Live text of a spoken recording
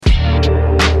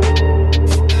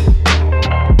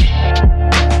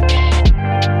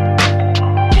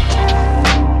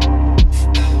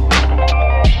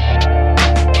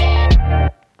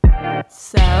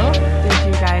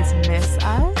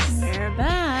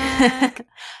back.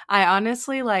 I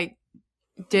honestly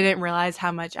didn't realize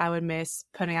how much I would miss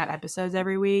putting out episodes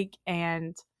every week,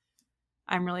 and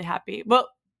I'm really happy. Well,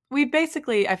 I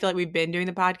feel like we've been doing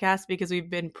the podcast because we've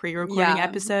been pre-recording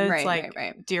episodes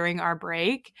right. during our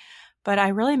break. But I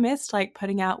really missed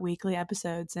putting out weekly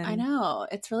episodes. And I know.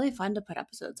 It's really fun to put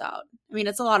episodes out. I mean,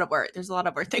 it's a lot of work. There's a lot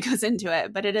of work that goes into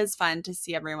it, but it is fun to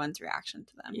see everyone's reaction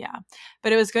to them. Yeah.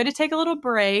 But it was good to take a little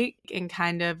break and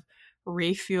kind of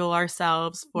refuel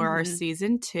ourselves for our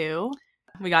season 2.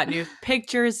 We got new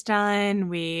pictures done.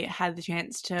 We had the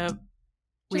chance to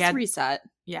reset.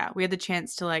 Yeah, we had the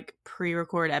chance to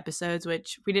pre-record episodes,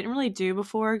 which we didn't really do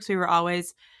before because we were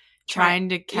always trying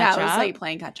to catch up. Yeah, it was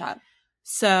playing catch up.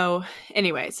 So,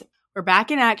 anyways, we're back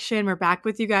in action. We're back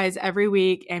with you guys every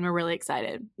week, and we're really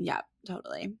excited. Yeah,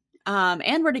 totally.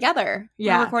 And we're together.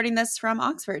 Yeah. We're recording this from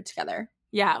Oxford together.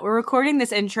 Yeah, we're recording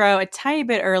this intro a tiny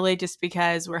bit early just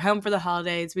because we're home for the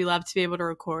holidays. We love to be able to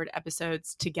record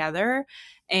episodes together,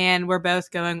 and we're both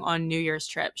going on New Year's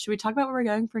trip. Should we talk about where we're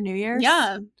going for New Year's?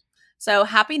 Yeah. So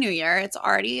Happy New Year. It's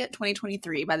already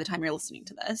 2023 by the time you're listening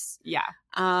to this. Yeah.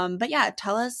 But yeah,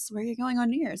 tell us where you're going on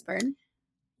New Year's, Bird.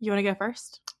 You want to go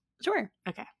first? Sure.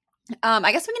 Okay.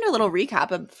 I guess we can do a little recap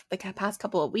of the past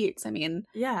couple of weeks. I mean,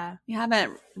 yeah, we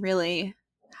haven't really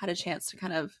had a chance to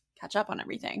kind of catch up on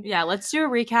everything. Yeah, let's do a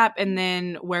recap and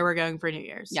then where we're going for New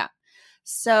Year's. Yeah.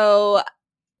 So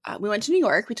we went to New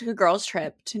York. We took a girls'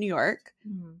 trip to New York.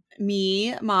 Mm-hmm.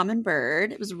 Me, Mom, and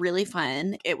Bird. It was really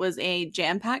fun. It was a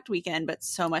jam-packed weekend, but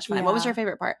so much fun. Yeah. What was your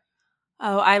favorite part?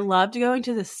 Oh, I loved going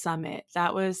to the summit.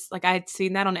 That was I'd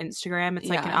seen that on Instagram. It's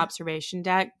an observation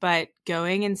deck, but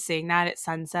going and seeing that at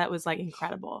sunset was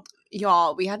incredible.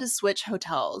 Y'all, we had to switch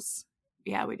hotels.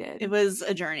 Yeah, we did. It was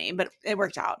a journey, but it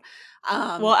worked out.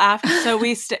 Well, after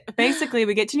we basically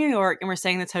we get to New York and we're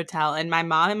staying in this hotel, and my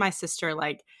mom and my sister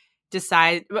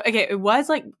decide. Okay, it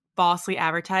was falsely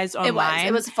advertised online.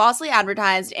 It was falsely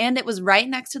advertised, and it was right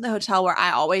next to the hotel where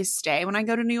I always stay when I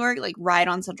go to New York, right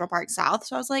on Central Park South.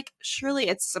 So I was like, surely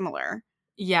it's similar.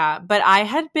 Yeah, but I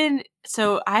have been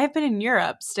in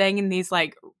Europe staying in these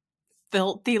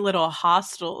filthy little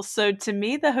hostels. So to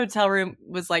me, the hotel room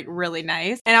was really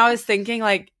nice, and I was thinking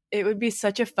it would be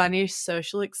such a funny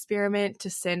social experiment to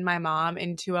send my mom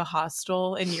into a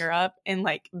hostel in Europe and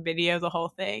video the whole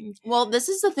thing. Well, this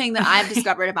is the thing that I've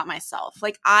discovered about myself.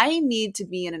 I need to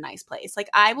be in a nice place.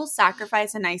 I will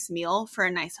sacrifice a nice meal for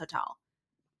a nice hotel.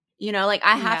 You know,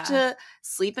 I have to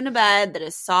sleep in a bed that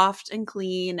is soft and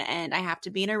clean, and I have to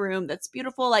be in a room that's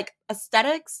beautiful.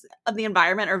 Aesthetics of the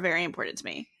environment are very important to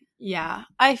me. Yeah.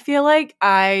 I feel like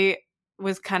I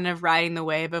was kind of riding the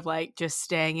wave of just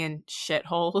staying in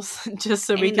shitholes just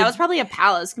so that was probably a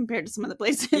palace compared to some of the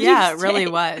places. Yeah, it really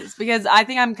was, because I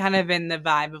think I'm kind of in the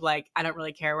vibe of I don't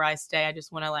really care where I stay. I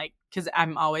just want to because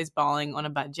I'm always balling on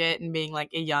a budget and being a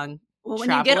young when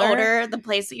traveler. You get older, the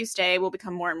place that you stay will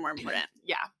become more and more important.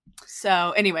 Yeah.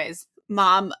 So anyways,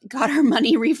 Mom got her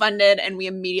money refunded and we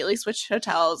immediately switched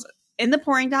hotels in the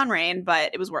pouring down rain, but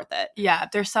it was worth it. Yeah,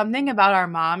 there's something about our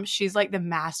mom. She's the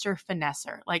master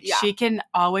finesser. She can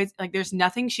always, there's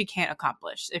nothing she can't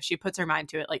accomplish if she puts her mind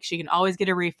to it. She can always get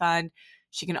a refund.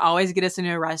 She can always get us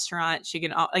into a restaurant. She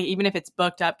can, even if it's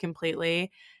booked up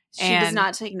completely. She does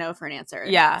not take no for an answer.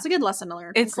 Yeah. It's a good lesson to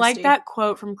learn. It's like that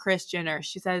quote from Kris Jenner.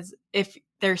 She says, if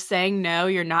they're saying no,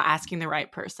 you're not asking the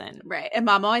right person. Right. And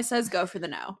Mom always says, go for the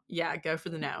no. Yeah, go for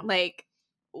the no.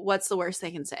 What's the worst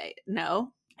they can say?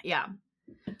 No. Yeah.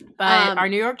 But our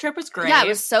New York trip was great. Yeah, it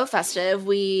was so festive.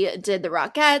 We did the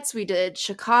Rockettes. We did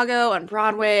Chicago on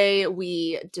Broadway.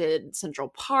 We did Central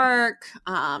Park,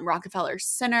 Rockefeller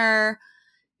Center.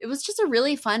 It was just a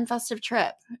really fun, festive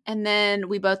trip. And then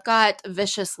we both got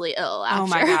viciously ill after. Oh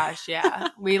my gosh, yeah.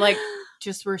 We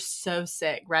just were so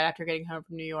sick right after getting home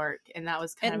from New York, and that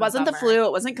was kind of It wasn't the flu,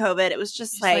 it wasn't COVID, it was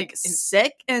just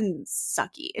sick and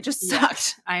sucky. It just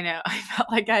sucked. I know. I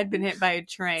felt like I'd been hit by a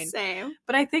train. Same.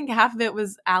 But I think half of it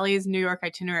was Allie's New York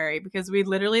itinerary, because we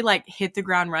literally hit the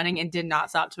ground running and did not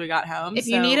stop till we got home. If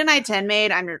you need an I-10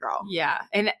 made, I'm your girl. Yeah.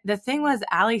 And the thing was,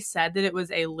 Allie said that it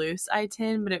was a loose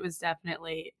I-10, but it was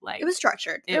definitely it was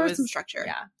structured. There was some structure.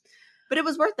 Yeah. But it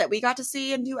was worth it. We got to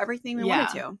see and do everything we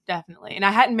wanted to. Definitely. And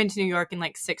I hadn't been to New York in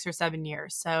 6 or 7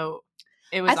 years. So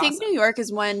it was I think New York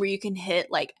is one where you can hit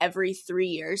every 3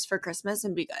 years for Christmas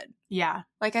and be good. Yeah.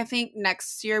 I think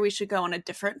next year we should go on a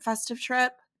different festive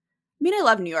trip. I mean, I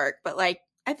love New York, but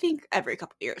I think every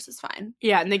couple of years is fine.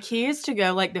 Yeah. And the key is to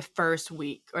go the first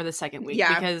week or the second week.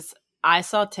 Yeah. Because I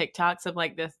saw TikToks of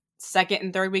the second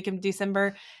and third week of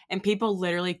December, and people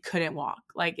literally couldn't walk.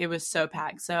 It was so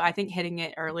packed. So I think hitting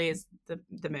it early is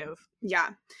the move. Yeah.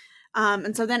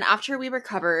 And so then after we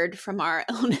recovered from our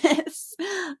illness,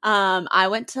 I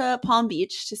went to Palm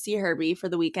Beach to see Herbie for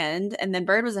the weekend. And then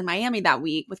Bird was in Miami that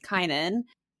week with Kynan.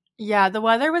 Yeah, the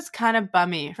weather was kind of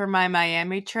bummy for my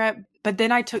Miami trip, but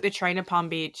then I took the train to Palm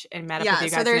Beach and met up with you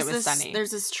guys, and it was sunny. There's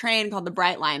this train called the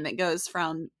Bright Line that goes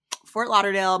from Fort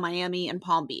Lauderdale, Miami, and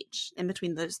Palm Beach, in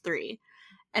between those three.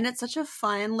 And it's such a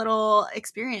fun little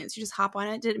experience. You just hop on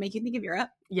it. Did it make you think of Europe?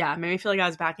 Yeah, it made me feel like I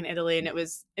was back in Italy, and it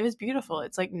was beautiful.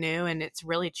 It's like new and it's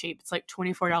really cheap. It's like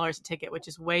 $24 a ticket, which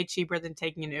is way cheaper than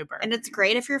taking an Uber. And it's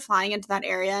great if you're flying into that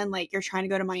area and like you're trying to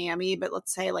go to Miami, but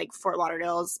let's say like Fort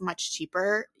Lauderdale is much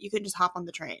cheaper. You could just hop on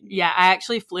the train. Yeah, I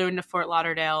actually flew into Fort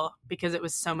Lauderdale because it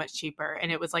was so much cheaper, and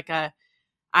it was like I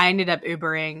ended up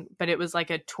Ubering, but it was like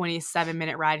a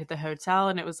 27-minute ride to the hotel,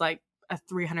 and it was like a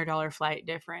 $300 flight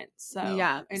difference. So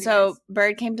yeah. anyways. So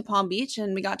Bird came to Palm Beach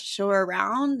and we got to show her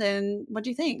around. And what do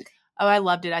you think? Oh, I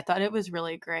loved it. I thought it was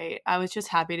really great. I was just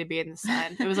happy to be in the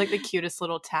sun. It was like the cutest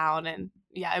little town, and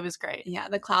yeah, it was great. Yeah,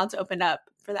 the clouds opened up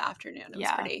for the afternoon. It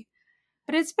was pretty.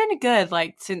 But it's been good.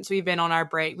 Like since we've been on our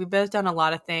break, we've both done a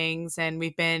lot of things, and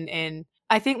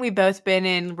I think we've both been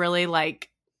in really like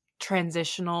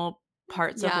transitional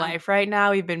parts of life right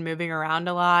now. We've been moving around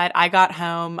a lot. I got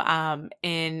home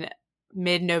in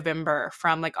mid-November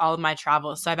from like all of my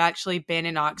travels. So I've actually been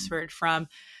in Oxford from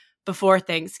before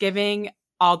Thanksgiving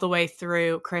all the way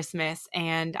through Christmas,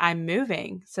 and I'm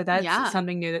moving. So that's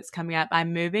something new that's coming up.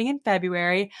 I'm moving in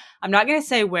February. I'm not going to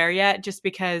say where yet, just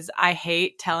because I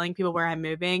hate telling people where I'm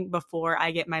moving before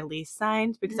I get my lease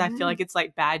signed, because I feel like it's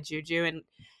like bad juju, and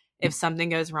if something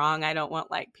goes wrong, I don't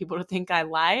want like people to think I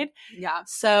lied. Yeah.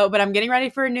 So, but I'm getting ready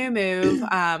for a new move.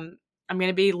 I'm going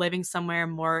to be living somewhere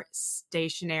more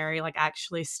stationary, like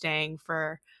actually staying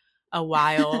for a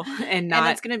while and not.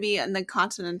 And it's going to be in the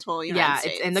continental United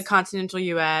States. It's in the continental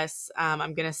US.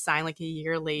 I'm going to sign like a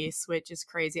year lease, which is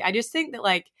crazy. I just think that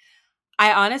like,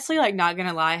 I honestly, like, not going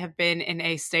to lie, have been in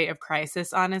a state of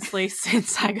crisis, honestly,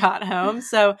 since I got home.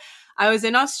 So I was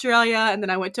in Australia, and then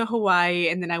I went to Hawaii,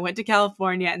 and then I went to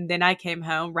California, and then I came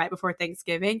home right before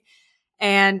Thanksgiving.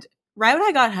 And right when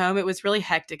I got home, it was really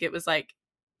hectic. It was like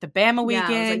the Bama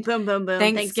weekend, it was like boom, boom, boom.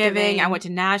 Thanksgiving. I went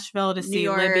to Nashville to see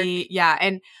Libby. Yeah.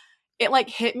 And it like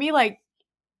hit me like,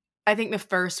 I think the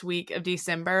first week of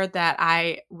December that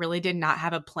I really did not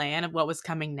have a plan of what was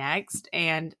coming next.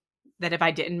 And that if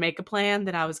I didn't make a plan,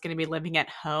 then I was going to be living at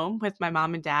home with my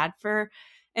mom and dad for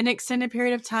an extended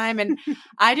period of time. And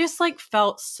I just like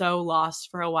felt so lost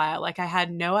for a while. Like I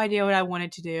had no idea what I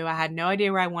wanted to do. I had no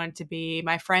idea where I wanted to be.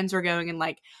 My friends were going in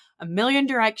like a million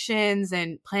directions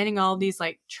and planning all these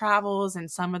like travels, and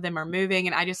some of them are moving.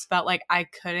 And I just felt like I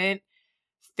couldn't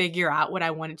figure out what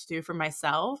I wanted to do for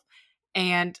myself.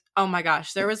 And oh my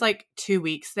gosh, there was like 2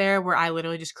 weeks there where I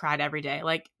literally just cried every day.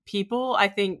 Like people, I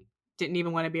think, didn't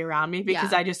even want to be around me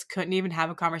because I just couldn't even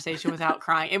have a conversation without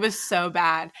crying. It was so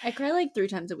bad. I cry like 3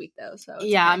 times a week though. So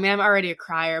yeah, okay. I mean, I'm already a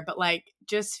crier, but like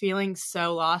just feeling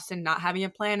so lost and not having a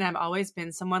plan. And I've always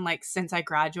been someone like since I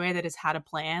graduated that has had a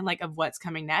plan like of what's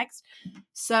coming next.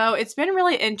 So it's been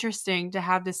really interesting to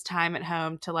have this time at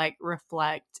home to like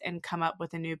reflect and come up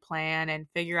with a new plan and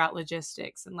figure out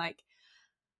logistics. And like,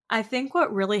 I think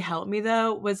what really helped me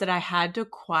though was that I had to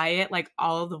quiet like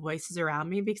all of the voices around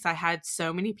me, because I had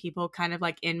so many people kind of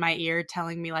like in my ear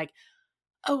telling me like,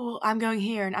 oh, well, I'm going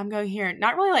here and I'm going here.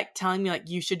 Not really like telling me like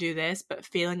you should do this, but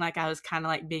feeling like I was kind of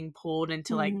like being pulled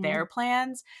into like their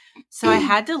plans. So I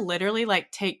had to literally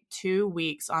like take 2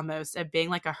 weeks almost of being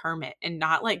like a hermit and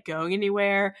not like going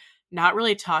anywhere, not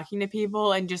really talking to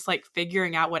people, and just like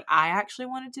figuring out what I actually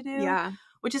wanted to do. Yeah.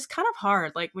 Which is kind of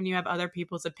hard. Like when you have other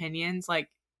people's opinions, like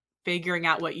figuring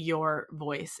out what your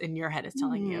voice in your head is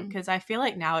telling you. Because I feel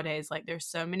like nowadays, like there's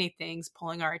so many things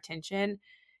pulling our attention.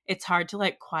 It's hard to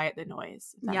like quiet the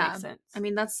noise, if that makes sense. I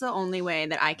mean, that's the only way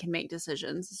that I can make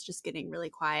decisions, is just getting really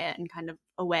quiet and kind of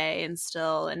away and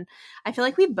still. And I feel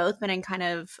like we've both been in kind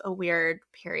of a weird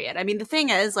period. I mean, the thing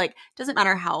is, like, it doesn't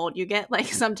matter how old you get, like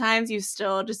sometimes you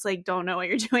still just like don't know what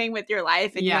you're doing with your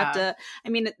life. And you have to, I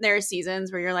mean, there are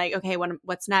seasons where you're like, okay,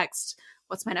 what's next?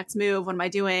 What's my next move? What am I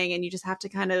doing? And you just have to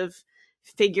kind of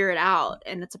figure it out.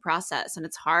 And it's a process and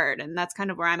it's hard. And that's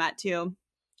kind of where I'm at too.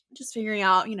 Just figuring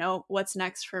out, you know, what's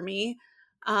next for me.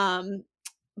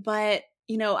 But,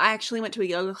 you know, I actually went to a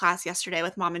yoga class yesterday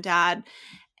with mom and dad,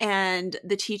 and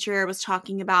the teacher was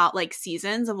talking about like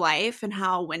seasons of life and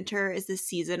how winter is this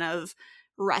season of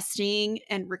resting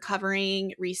and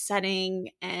recovering,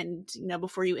 resetting, and, you know,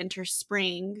 before you enter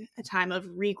spring, a time of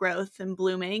regrowth and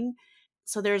blooming.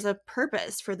 So there's a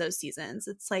purpose for those seasons.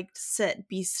 It's like sit,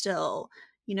 be still,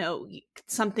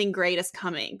 something great is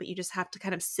coming, but you just have to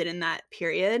kind of sit in that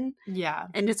period. Yeah.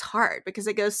 And it's hard because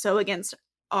it goes so against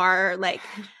our like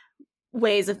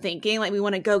ways of thinking. Like we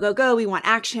want to go, we want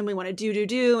action, we want to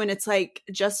do, and it's like,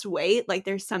 just wait. Like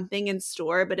there's something in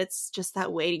store, but it's just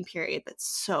that waiting period that's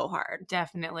so hard.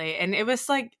 Definitely. And it was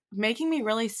like making me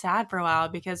really sad for a while,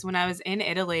 because when I was in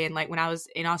Italy and like when I was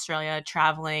in Australia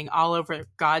traveling all over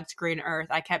God's green earth,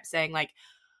 I kept saying like,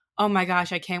 oh my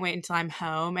gosh, I can't wait until I'm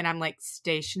home and I'm like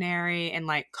stationary and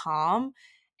like calm.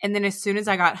 And then as soon as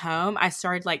I got home, I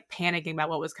started like panicking about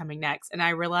what was coming next. And I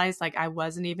realized like I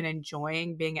wasn't even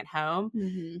enjoying being at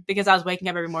home because I was waking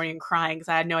up every morning and crying because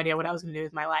I had no idea what I was going to do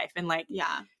with my life. And like,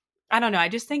 Yeah. I don't know. I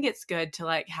just think it's good to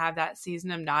like have that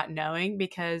season of not knowing,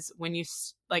 because when you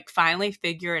like finally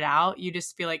figure it out, you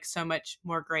just feel like so much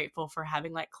more grateful for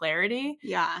having like clarity.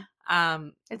 Yeah.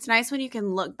 It's nice when you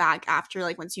can look back after,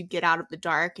 like once you get out of the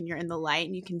dark and you're in the light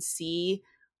and you can see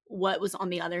what was on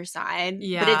the other side.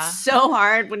 Yeah. But it's so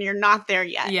hard when you're not there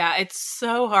yet. Yeah, it's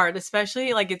so hard,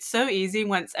 especially like it's so easy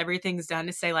once everything's done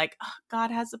to say like, oh,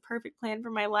 God has a perfect plan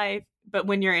for my life. But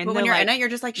when you're in when you're in it, you're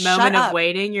just like, shut moment up. of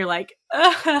waiting, you're like,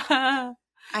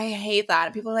 I hate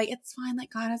that. People are like, it's fine,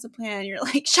 like God has a plan. You're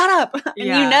like, shut up. And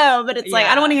Yeah. but it's like,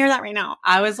 I don't want to hear that right now.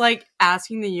 I was like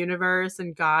asking the universe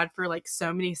and God for like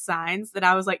so many signs that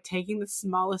I was like taking the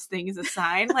smallest thing as a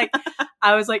sign. Like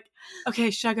I was like,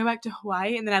 okay, should I go back to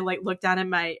Hawaii? And then I like looked down at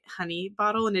my honey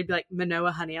bottle and it'd be like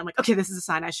Manoa honey. I'm like, okay, this is a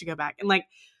sign I should go back. And like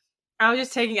I was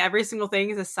just taking every single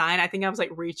thing as a sign. I think I was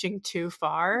like reaching too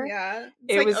far. Yeah.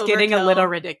 It like was getting a overkill. little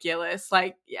ridiculous.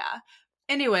 Like, yeah.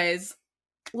 Anyways,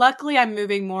 luckily I'm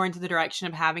moving more into the direction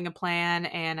of having a plan,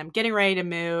 and I'm getting ready to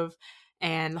move.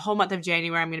 And the whole month of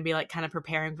January, I'm going to be like kind of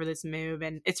preparing for this move.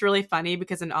 And it's really funny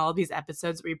because in all of these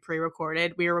episodes we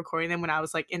pre-recorded, we were recording them when I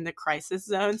was like in the crisis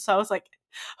zone. So I was like,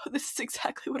 oh, this is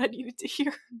exactly what I needed to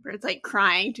hear. Where it's like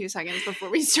crying 2 seconds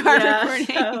before we start recording.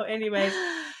 So anyways,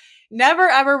 never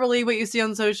ever believe what you see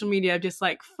on social media, just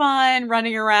like fun,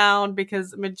 running around,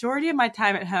 because majority of my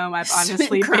time at home, I've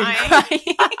honestly been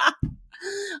crying.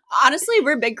 Honestly,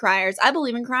 we're big criers. I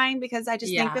believe in crying because I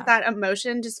just think that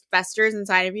emotion just festers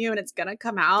inside of you and it's going to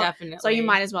come out. Definitely. So you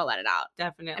might as well let it out.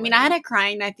 Definitely. I mean, I had a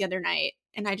crying night the other night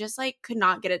and I just like could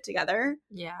not get it together.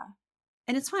 Yeah.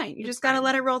 And it's fine. You just got to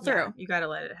let it roll through. Yeah, you got to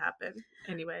let it happen.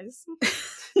 Anyways.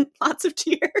 Lots of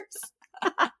tears.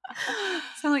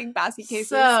 Sound like basket cases.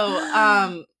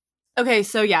 So, okay,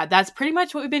 so yeah, that's pretty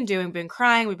much what we've been doing. We've been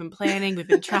crying, we've been planning, we've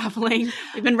been traveling,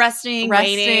 we've been resting,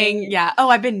 waiting. Yeah. Oh,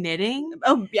 I've been knitting.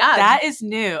 Oh, yeah. That is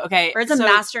new. Okay. Bird's a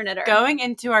master knitter. Going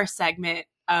into our segment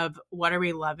of what are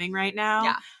we loving right now?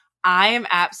 Yeah. I am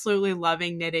absolutely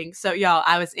loving knitting. So, y'all,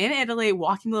 I was in Italy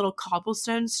walking the little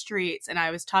cobblestone streets, and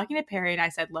I was talking to Perry, and I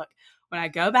said, look, when I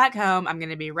go back home, I'm going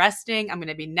to be resting, I'm going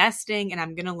to be nesting, and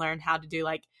I'm going to learn how to do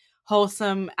like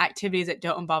wholesome activities that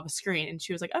don't involve a screen. And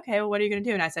she was like, okay, well, what are you going to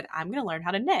do? And I said, I'm going to learn how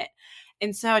to knit.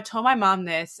 And so I told my mom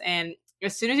this, and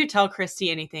as soon as you tell Christy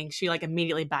anything, she like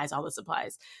immediately buys all the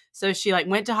supplies. So she like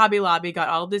went to Hobby Lobby, got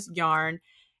all this yarn,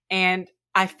 and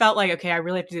I felt like, okay, I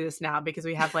really have to do this now because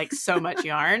we have like so much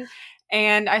yarn.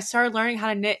 And I started learning how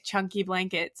to knit chunky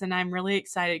blankets, and I'm really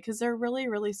excited because they're really,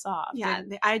 really soft. Yeah,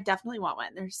 I definitely want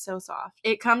one. They're so soft.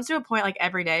 It comes to a point like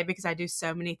every day because I do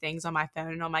so many things on my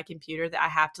phone and on my computer that I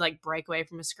have to like break away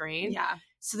from a screen. Yeah.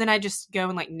 So then I just go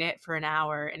and like knit for an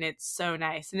hour, and it's so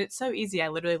nice. And it's so easy. I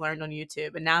literally learned on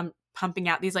YouTube, and now I'm pumping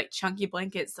out these like chunky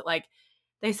blankets that like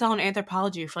they sell on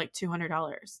Anthropologie for like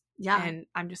 $200. Yeah. And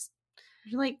I'm just...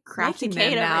 You're like crafty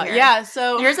Kate now. over here. Yeah,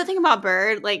 so here's the thing about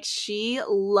Bird. Like, she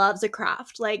loves a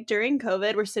craft. Like, during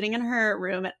COVID, we're sitting in her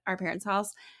room at our parents'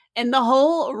 house, and the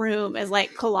whole room is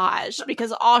like collage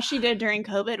because all she did during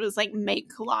COVID was like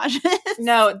make collages.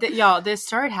 No, y'all, this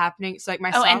started happening. So like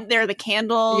and there are the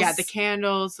candles. Yeah, the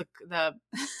candles, the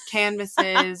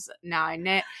canvases. Now I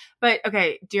knit. But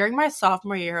okay, during my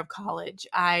sophomore year of college,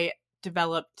 I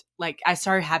developed I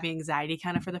started having anxiety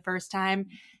kind of for the first time.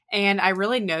 And I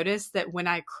really noticed that when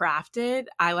I crafted,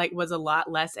 I was a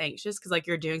lot less anxious because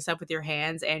you're doing stuff with your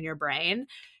hands and your brain.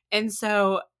 And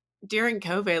so during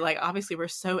COVID, obviously we're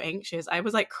so anxious. I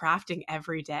was crafting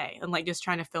every day and just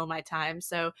trying to fill my time.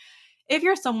 So if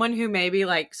you're someone who maybe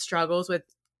struggles with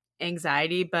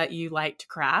anxiety, but you like to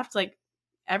craft,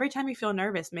 every time you feel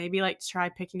nervous, maybe try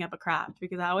picking up a craft,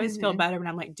 because I always feel better when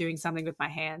I'm doing something with my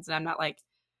hands and I'm not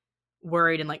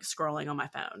worried and scrolling on my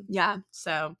phone. Yeah.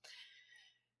 So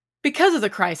because of the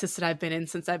crisis that I've been in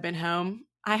since I've been home,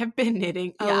 I have been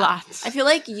knitting a lot. I feel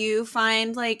like you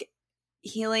find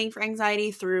healing for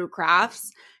anxiety through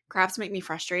crafts. Crafts make me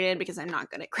frustrated because I'm not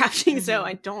good at crafting, so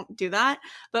I don't do that.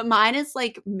 But mine is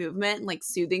movement,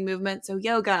 soothing movement. So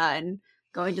yoga and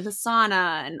going to the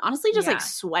sauna, and honestly just Yeah. like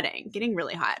sweating, getting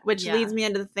really hot, which Yeah. leads me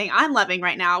into the thing I'm loving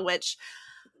right now, which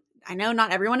I know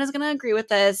not everyone is going to agree with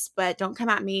this, but don't come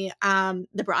at me.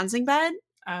 The bronzing bed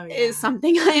Oh, yeah. is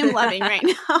something I am loving right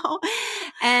now.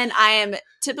 And I am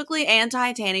typically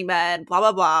anti-tanning bed, blah,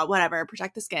 blah, blah, whatever,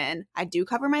 protect the skin. I do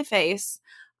cover my face.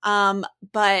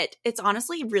 But it's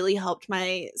honestly really helped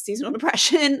my seasonal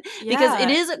depression because it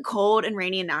is cold and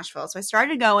rainy in Nashville. So I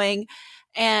started going,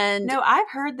 and No, I've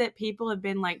heard that people have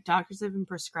been like, doctors have been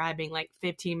prescribing like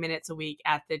 15 minutes a week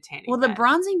at the tanning bed. the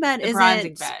bronzing bed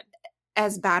isn't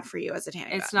as bad for you as a tanning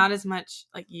bed. It's not as much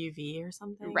like UV or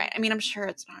something. Right. I mean, I'm sure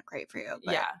it's not great for you,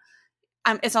 but yeah.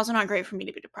 It's also not great for me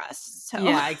to be depressed. So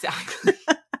yeah, exactly.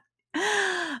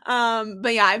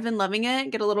 But yeah, I've been loving it.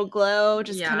 Get a little glow,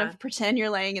 just kind of pretend you're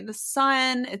laying in the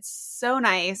sun. It's so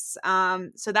nice.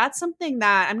 So that's something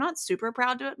that I'm not super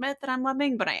proud to admit that I'm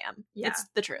loving, but I am. Yeah, it's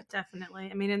the truth. Definitely.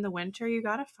 I mean, in the winter, you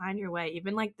got to find your way.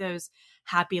 Even like those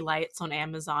happy lights on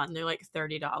Amazon, they're like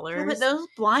 $30. Yeah, but those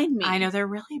blind me. I know, they're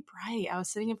really bright. I was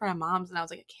sitting in front of Mom's and I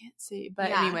was like, I can't see. But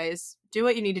anyways, do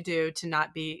what you need to do to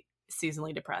not be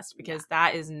seasonally depressed, because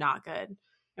that is not good.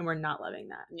 And we're not loving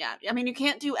that. Yeah. I mean, you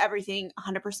can't do everything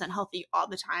 100% healthy all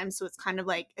the time. So it's kind of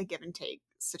like a give and take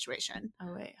situation.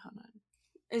 Oh, wait, hold on.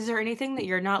 Is there anything that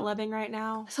you're not loving right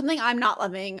now? Something I'm not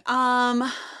loving.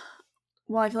 Well,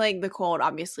 I feel like the cold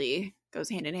obviously goes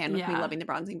hand in hand with me loving the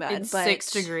bronzing bed. It's but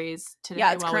 6 degrees today.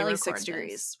 Yeah, it's currently 6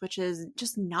 degrees, which is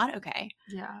just not okay.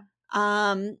 Yeah.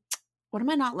 What am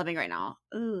I not loving right now?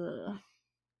 Ugh.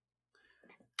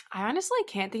 I honestly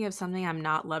can't think of something I'm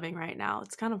not loving right now.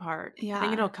 It's kind of hard. Yeah. I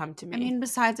think it'll come to me. I mean,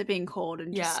 besides it being cold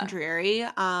and just dreary,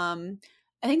 I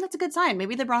think that's a good sign.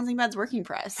 Maybe the bronzing bed's working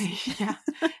for us. Yeah.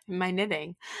 My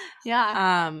knitting.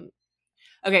 Yeah.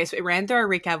 Okay, so we ran through our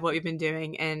recap of what we've been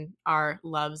doing and our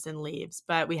loves and leaves,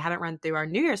 but we haven't run through our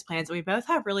New Year's plans. We both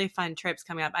have really fun trips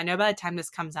coming up. I know by the time this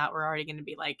comes out, we're already going to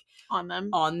be like on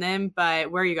them,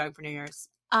 but where are you going for New Year's?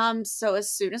 So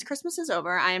as soon as Christmas is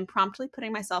over, I am promptly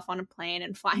putting myself on a plane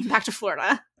and flying back to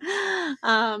Florida.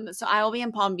 So I will be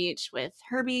in Palm Beach with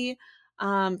Herbie,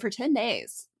 for 10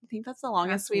 days. I think that's the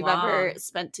longest we've ever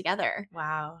spent together.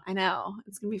 Wow. I know.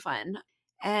 It's going to be fun.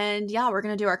 And yeah, we're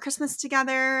going to do our Christmas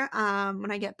together, when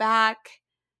I get back,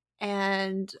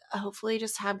 and hopefully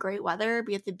just have great weather,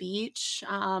 be at the beach.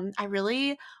 I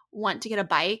really want to get a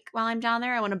bike while I'm down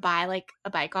there. I want to buy like a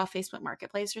bike off Facebook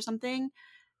Marketplace or something.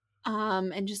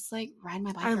 And just like ride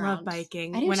my bike around. I love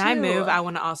biking. When I move, I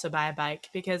want to also buy a bike,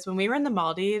 because when we were in the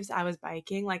Maldives, I was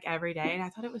biking like every day, and I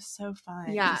thought it was so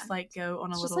fun. Yeah. Just like go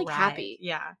on a little like ride. Happy.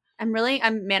 Yeah. I'm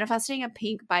manifesting a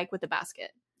pink bike with a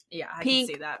basket. Yeah, I pink,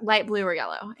 can see that. Light blue or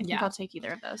yellow. I think I'll take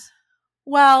either of those.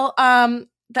 Well,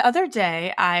 the other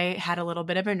day I had a little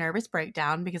bit of a nervous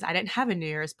breakdown because I didn't have a New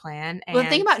Year's plan. And the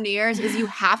thing about New Year's is you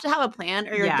have to have a plan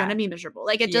or you're going to be miserable.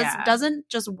 Like it just doesn't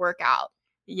just work out.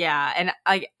 Yeah, and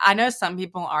I know some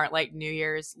people aren't like New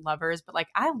Year's lovers, but like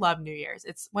I love New Year's.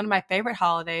 It's one of my favorite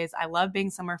holidays. I love being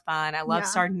somewhere fun. I love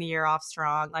starting the year off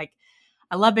strong. Like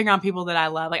I love being around people that I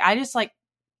love. Like I just like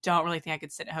don't really think I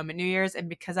could sit at home at New Year's, and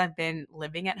because I've been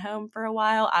living at home for a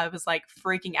while, I was like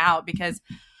freaking out because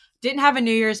didn't have a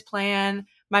New Year's plan.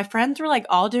 My friends were like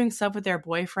all doing stuff with their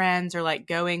boyfriends or like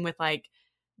going with like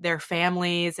their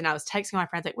families, and I was texting my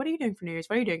friends like, "What are you doing for New Year's?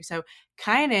 What are you doing?" So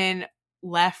Kynan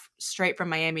left straight from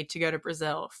Miami to go to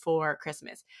Brazil for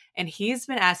Christmas. And he's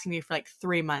been asking me for like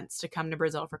 3 months to come to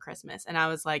Brazil for Christmas. And I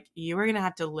was like, you are going to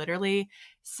have to literally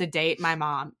sedate my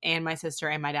mom and my sister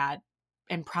and my dad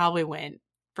and probably win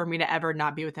for me to ever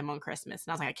not be with him on Christmas.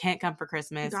 And I was like, I can't come for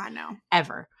Christmas. God, no.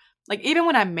 Ever. Like, even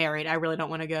when I'm married, I really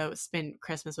don't want to go spend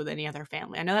Christmas with any other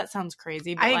family. I know that sounds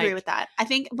crazy, but I agree with that. I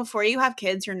think before you have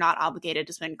kids, you're not obligated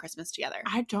to spend Christmas together.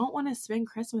 I don't want to spend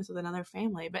Christmas with another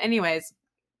family. But anyways,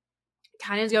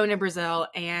 Kynan's going to Brazil,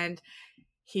 and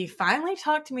he finally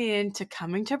talked me into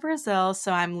coming to Brazil.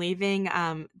 So I'm leaving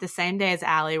the same day as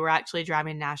Allie. We're actually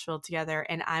driving to Nashville together,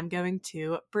 and I'm going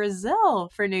to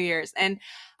Brazil for New Year's. And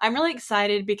I'm really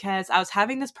excited because I was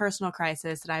having this personal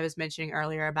crisis that I was mentioning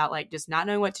earlier about like just not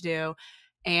knowing what to do.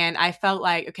 And I felt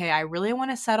like, okay, I really want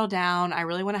to settle down. I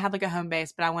really want to have like a home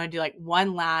base, but I want to do like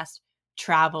one last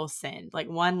travel send, like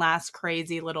one last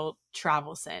crazy little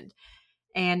travel send.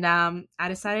 And I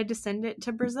decided to send it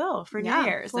to Brazil for New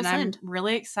Year's. And I'm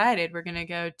really excited. We're going to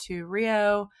go to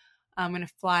Rio. I'm going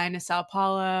to fly into Sao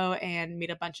Paulo and meet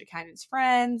a bunch of Kynan's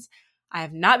friends. I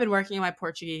have not been working on my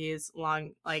Portuguese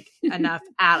enough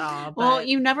at all. But well,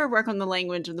 you never work on the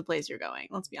language of the place you're going.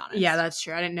 Let's be honest. Yeah, that's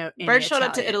true. I didn't know any Bird showed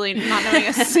up to Italy not knowing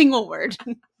a single word.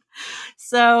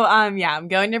 So, I'm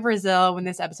going to Brazil. When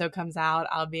this episode comes out,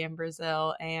 I'll be in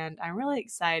Brazil. And I'm really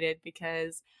excited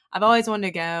because I've always wanted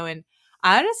to go. And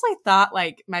I honestly thought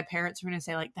like my parents were going to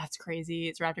say like, that's crazy,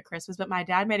 it's right after Christmas. But my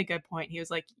dad made a good point. He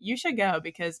was like, you should go,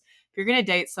 because if you're going to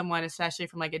date someone, especially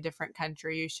from like a different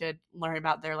country, you should learn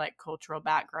about their like cultural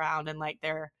background and like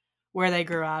where they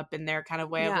grew up and their kind of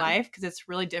way of life, because it's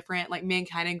really different. Like me and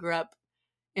Kynan grew up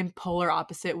in polar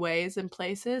opposite ways and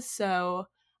places. So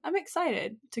I'm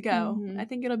excited to go. Mm-hmm. I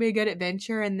think it'll be a good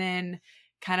adventure, and then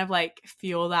kind of like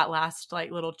fuel that last like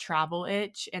little travel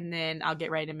itch, and then I'll get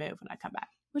ready to move when I come back.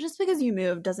 Well, just because you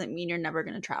moved doesn't mean you're never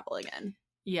going to travel again.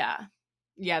 Yeah.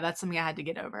 Yeah, that's something I had to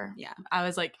get over. Yeah. I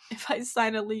was like, if I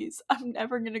sign a lease, I'm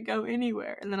never going to go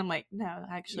anywhere. And then I'm like, no,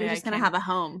 actually, you're just going to have a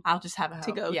home. I'll just have a home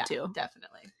to go to.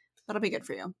 Definitely. That'll be good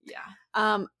for you.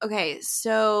 Yeah. Okay,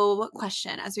 so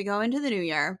question. As we go into the new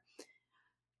year,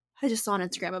 I just saw on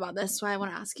Instagram about this, so I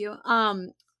want to ask you.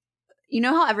 You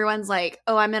know how everyone's like,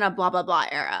 oh, I'm in a blah, blah, blah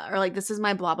era, or like, this is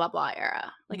my blah, blah, blah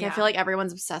era. Like, I feel like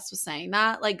everyone's obsessed with saying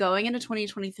that. Like, going into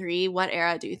 2023, what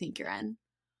era do you think you're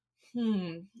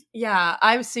in? Yeah,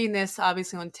 I've seen this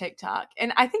obviously on TikTok,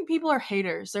 and I think people are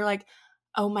haters. They're like,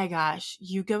 oh my gosh,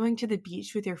 you going to the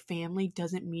beach with your family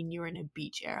doesn't mean you're in a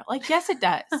beach era. Like, yes, it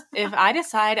does. If I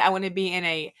decide I want to be in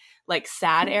a like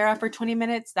sad era for 20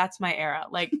 minutes, that's my era.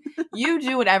 Like, you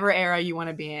do whatever era you want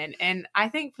to be in. And I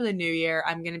think for the new year,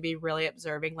 I'm going to be really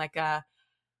observing like a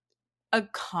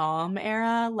calm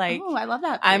era. Like, oh, I love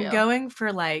that. I'm going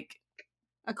for like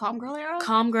a calm girl era?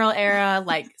 Calm girl era,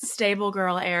 like stable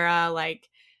girl era, like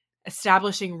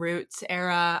establishing roots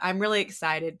era. I'm really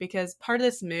excited because part of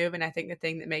this move, and I think the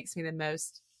thing that makes me the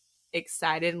most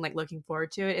excited and like looking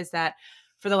forward to it, is that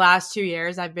for the last 2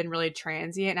 years I've been really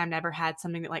transient and I've never had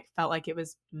something that like felt like it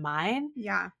was mine.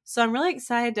 Yeah. So I'm really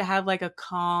excited to have like a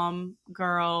calm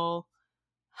girl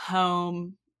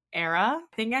home era.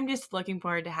 I think I'm just looking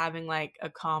forward to having like a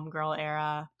calm girl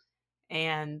era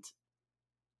and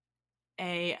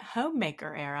a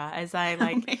homemaker era, as I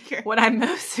like. What I'm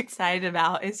most excited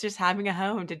about is just having a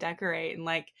home to decorate, and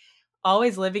like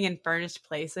always living in furnished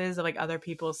places of like other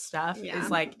people's stuff is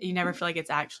like, you never feel like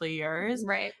it's actually yours.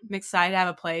 Right. I'm excited to have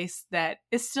a place that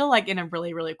is still like in a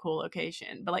really, really cool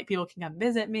location, but like people can come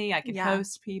visit me. I can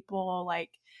host people.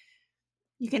 Like,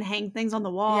 you can hang things on the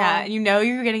wall. Yeah, and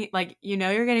you're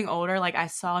getting older. Like, I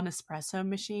saw an espresso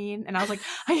machine and I was like,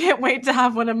 I can't wait to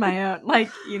have one of my own.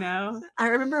 Like, I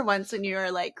remember once when you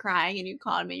were like crying and you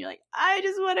called me and you're like, I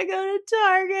just want to go to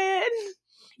Target.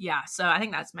 Yeah, so I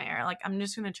think that's my era. Like, I'm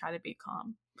just going to try to be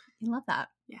calm. I love that.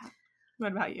 Yeah.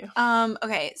 What about you?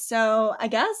 Okay, so I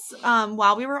guess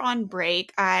while we were on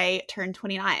break, I turned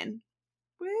 29.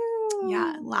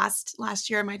 Yeah, last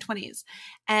year in my 20s.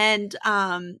 And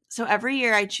so every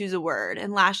year I choose a word,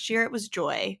 and last year it was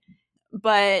joy.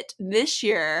 But this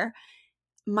year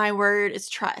my word is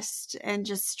trust, and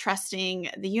just trusting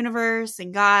the universe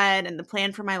and God and the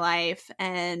plan for my life,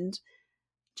 and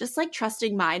just like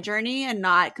trusting my journey and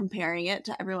not comparing it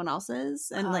to everyone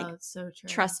else's, and like so true.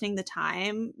 Trusting the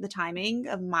timing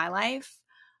of my life.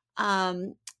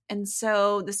 And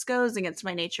so this goes against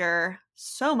my nature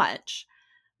so much.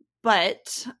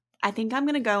 But I think I'm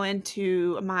going to go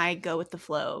into my go with the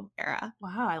flow era.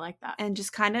 Wow, I like that. And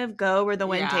just kind of go where the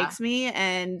wind takes me,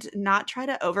 and not try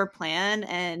to overplan,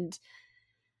 and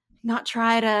not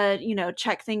try to,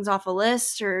 check things off a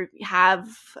list or have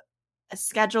a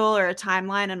schedule or a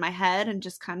timeline in my head, and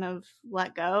just kind of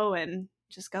let go and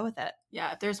just go with it.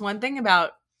 Yeah, if there's one thing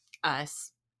about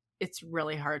us, it's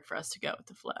really hard for us to go with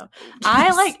the flow.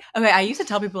 I used to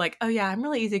tell people like, oh yeah, I'm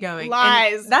really easygoing.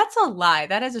 Lies. And that's a lie.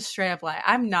 That is a straight up lie.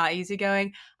 I'm not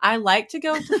easygoing. I like to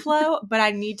go with the flow, but I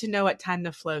need to know what time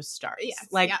the flow starts. Yes,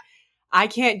 I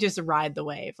can't just ride the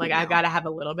wave. Like, I've got to have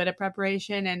a little bit of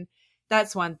preparation, and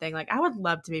that's one thing. Like, I would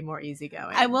love to be more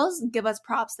easygoing. I will give us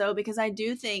props though, because I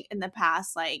do think in the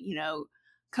past, like,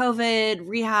 COVID,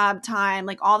 rehab time,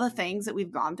 like all the things that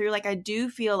we've gone through, like I do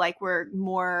feel like we're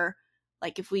more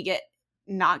like, if we get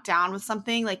knocked down with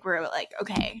something, like we're like,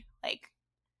 okay, like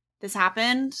this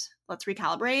happened, let's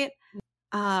recalibrate.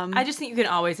 I just think you can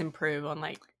always improve on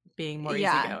like being more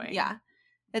easygoing. Yeah.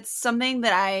 It's something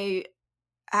that I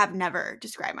have never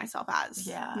described myself as.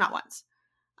 Yeah. Not once.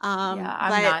 I'm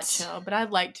not chill, but I'd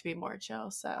like to be more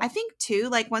chill. So I think too,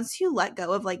 like once you let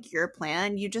go of like your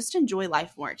plan, you just enjoy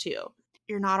life more too.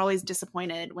 You're not always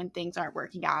disappointed when things aren't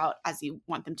working out as you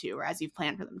want them to, or as you've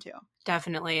planned for them to.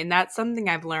 Definitely. And that's something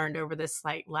I've learned over this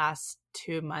like last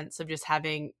 2 months of just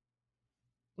having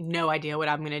no idea what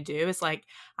I'm going to do. Is like,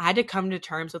 I had to come to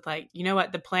terms with like, you know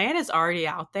what, the plan is already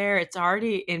out there. It's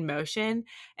already in motion.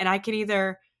 And I can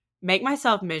either make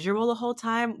myself miserable the whole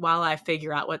time while I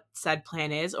figure out what said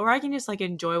plan is, or I can just like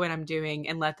enjoy what I'm doing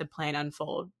and let the plan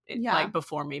unfold like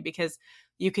before me, because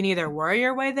you can either worry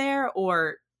your way there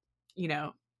or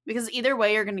because either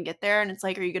way you're going to get there, and it's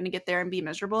like, are you going to get there and be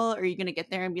miserable, or are you going to get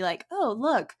there and be like, oh,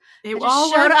 look, it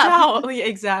all showed up.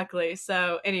 Exactly.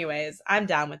 So anyways, I'm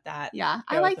down with that. Yeah.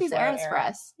 I like these eras for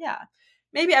us. Yeah.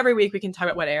 Maybe every week we can talk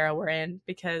about what era we're in,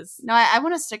 because no, I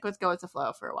want to stick with go with the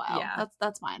flow for a while. Yeah.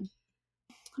 That's fine.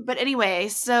 But anyway,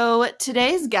 so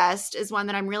today's guest is one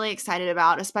that I'm really excited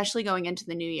about, especially going into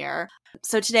the new year.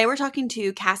 So today we're talking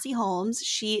to Cassie Holmes.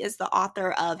 She is the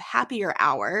author of Happier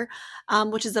Hour,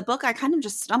 which is a book I kind of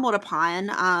just stumbled upon.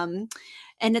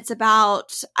 And it's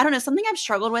about, I don't know, something I've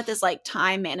struggled with is like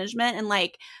time management and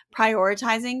like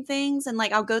prioritizing things. And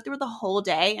like I'll go through the whole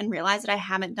day and realize that I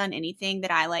haven't done anything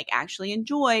that I like actually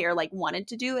enjoy or like wanted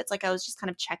to do. It's like I was just kind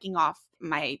of checking off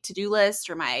my to-do list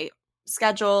or my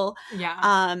schedule.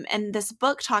 Yeah. And this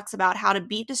book talks about how to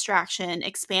beat distraction,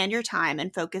 expand your time,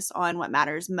 and focus on what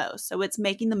matters most. So it's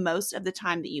making the most of the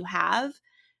time that you have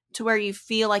to where you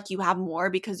feel like you have more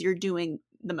because you're doing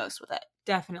the most with it.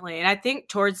 Definitely. And I think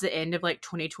towards the end of like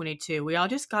 2022, we all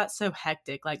just got so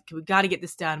hectic. Like, we got to get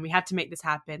this done. We have to make this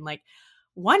happen. Like,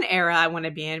 one era I want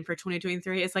to be in for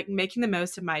 2023 is like making the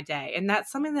most of my day. And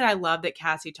that's something that I love that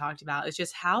Cassie talked about, is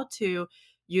just how to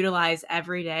utilize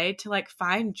every day to like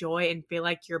find joy and feel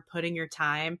like you're putting your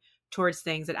time towards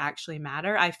things that actually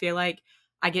matter. I feel like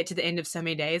I get to the end of so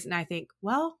many days and I think,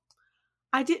 well,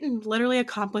 I didn't literally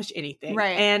accomplish anything.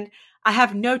 Right. And I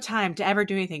have no time to ever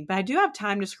do anything, but I do have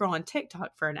time to scroll on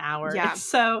TikTok for an hour. Yeah. And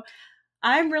so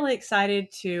I'm really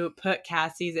excited to put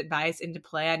Cassie's advice into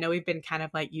play. I know we've been kind of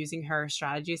like using her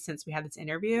strategies since we had this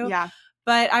interview. Yeah.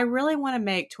 But I really want to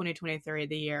make 2023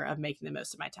 the year of making the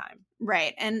most of my time.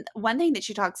 Right. And one thing that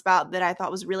she talks about that I thought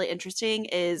was really interesting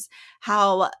is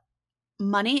how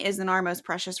money isn't our most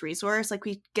precious resource. Like,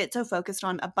 we get so focused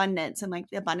on abundance and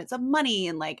like the abundance of money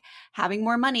and like having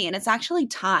more money. And it's actually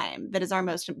time that is our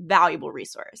most valuable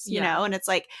resource, you know? And it's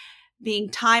like being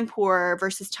time poor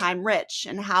versus time rich.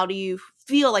 And how do you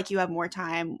feel like you have more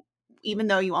time, even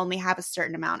though you only have a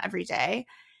certain amount every day?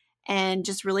 And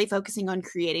just really focusing on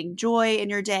creating joy in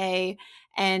your day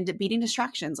and beating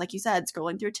distractions. Like you said,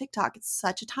 scrolling through TikTok, it's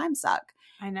such a time suck.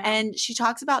 I know. And she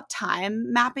talks about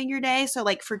time mapping your day. So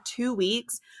like for 2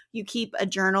 weeks, you keep a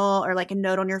journal or like a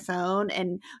note on your phone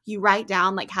and you write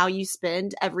down like how you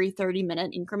spend every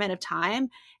 30-minute increment of time.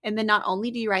 And then not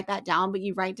only do you write that down, but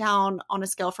you write down on a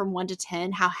scale from 1 to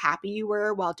 10 how happy you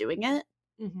were while doing it.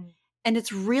 Mm-hmm. And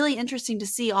it's really interesting to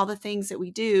see all the things that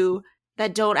we do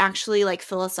that don't actually like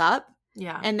fill us up.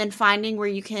 Yeah. And then finding where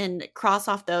you can cross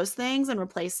off those things and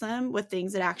replace them with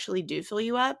things that actually do fill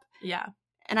you up. Yeah.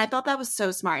 And I thought that was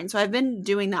so smart. And so I've been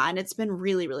doing that and it's been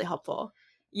really, really helpful.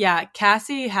 Yeah.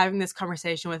 Cassie having this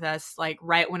conversation with us like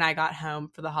right when I got home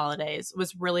for the holidays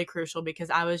was really crucial, because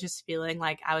I was just feeling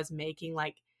like I was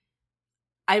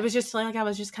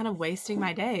just kind of wasting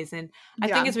my days. And I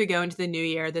think as we go into the new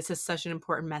year, this is such an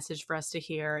important message for us to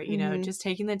hear, you know, just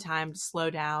taking the time to slow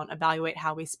down, evaluate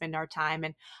how we spend our time.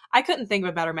 And I couldn't think of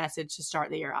a better message to start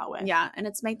the year out with. Yeah. And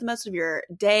it's make the most of your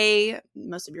day,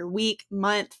 most of your week,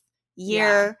 month,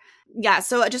 year. Yeah.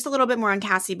 So just a little bit more on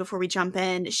Cassie before we jump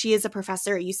in. She is a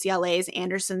professor at UCLA's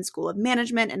Anderson School of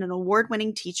Management and an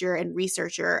award-winning teacher and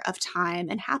researcher of time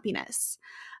and happiness.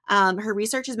 Her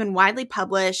research has been widely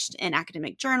published in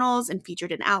academic journals and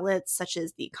featured in outlets such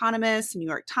as The Economist, New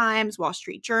York Times, Wall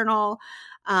Street Journal,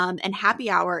 and Happy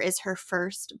Hour is her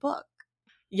first book.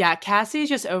 Yeah, Cassie's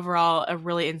just overall a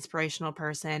really inspirational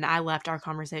person. I left our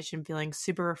conversation feeling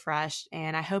super refreshed,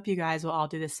 and I hope you guys will all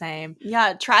do the same.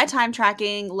 Yeah, try time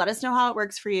tracking. Let us know how it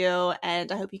works for you,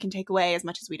 and I hope you can take away as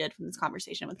much as we did from this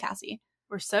conversation with Cassie.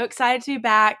 We're so excited to be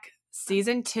back.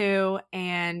 Season 2,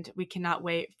 and we cannot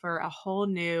wait for a whole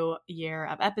new year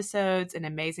of episodes and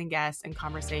amazing guests and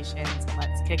conversations.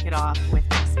 Let's kick it off with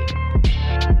Cassie.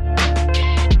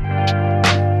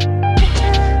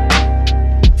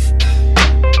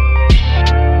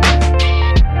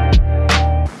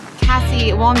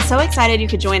 Cassie, well, I'm so excited you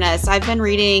could join us. I've been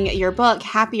reading your book,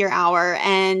 Happier Hour,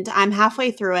 and I'm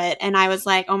halfway through it, and I was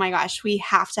like, oh my gosh, we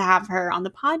have to have her on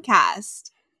the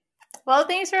podcast. Well,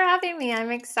 thanks for having me. I'm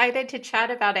excited to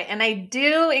chat about it. And I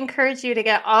do encourage you to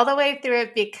get all the way through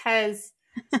it, because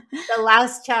the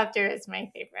last chapter is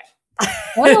my favorite.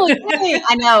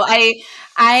 I know.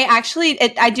 I actually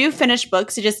do finish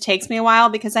books. It just takes me a while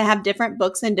because I have different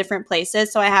books in different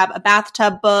places. So I have a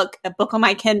bathtub book, a book on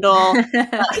my Kindle.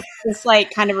 It's just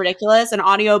like kind of ridiculous, an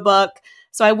audiobook.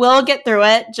 So I will get through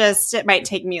it. Just it might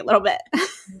take me a little bit.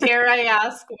 Dare I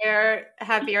ask where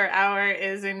Happier Hour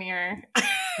is in your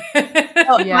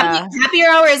Happier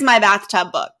Hour is my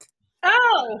bathtub book.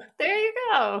 Oh, there you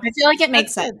go. I feel like it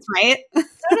makes sense, right?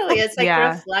 Totally. It's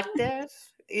like reflective.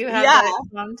 You have that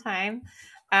calm time.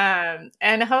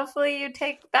 And hopefully you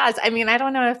take baths. I mean, I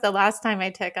don't know if the last time I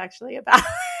took actually a bath,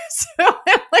 so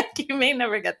like you may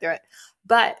never get through it.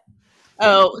 But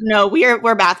oh no,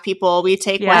 we're bath people. We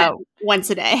take one once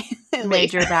a day.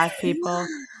 Major bath people.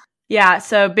 Yeah.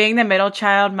 So being the middle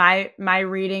child, my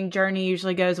reading journey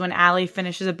usually goes when Allie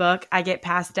finishes a book. I get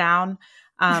passed down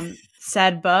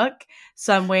said book.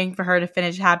 So I'm waiting for her to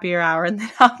finish Happier Hour, and then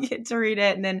I'll get to read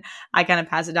it, and then I kind of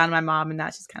pass it down to my mom, and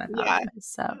that's just kind of how it is.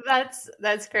 So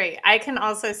that's great. I can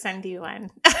also send you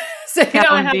one, so you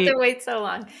don't have to wait so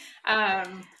long.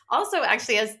 Also,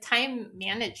 actually, as time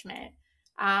management,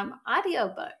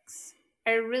 audiobooks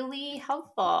are really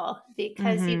helpful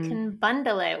because you can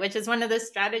bundle it, which is one of the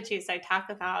strategies I talk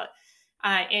about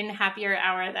in Happier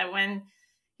Hour, that when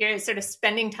you're sort of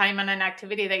spending time on an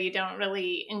activity that you don't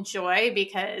really enjoy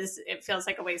because it feels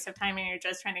like a waste of time and you're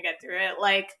just trying to get through it,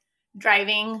 like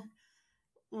driving,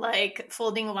 like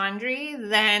folding laundry,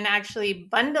 then actually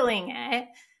bundling it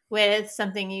with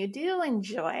something you do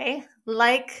enjoy,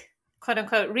 like quote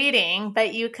unquote reading,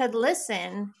 but you could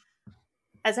listen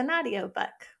as an audiobook.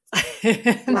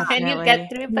 And you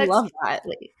get through books. I love that.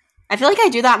 I feel like I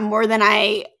do that more than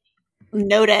I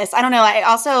notice. I don't know. I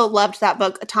also loved that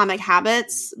book, Atomic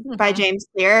Habits by James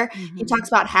Clear. He talks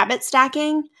about habit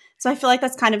stacking. So I feel like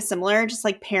that's kind of similar, just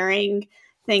like pairing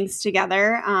things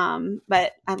together.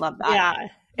 But I love that. Yeah.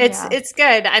 It's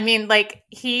good. I mean, like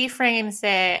he frames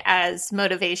it as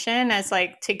motivation, as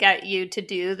like to get you to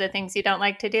do the things you don't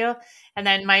like to do. And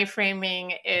then my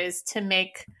framing is to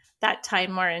make that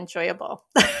time more enjoyable.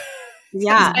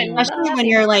 Yeah. Especially when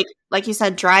you're like you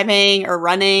said, driving or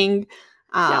running.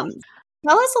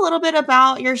 Tell us a little bit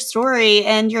about your story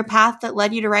and your path that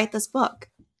led you to write this book.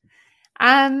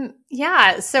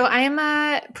 Yeah. So I'm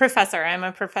a professor. I'm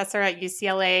a professor at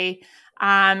UCLA,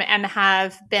 and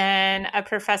have been a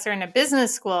professor in a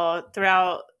business school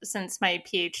since my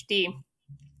PhD.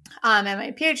 And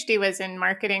my PhD was in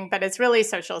marketing, but it's really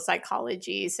social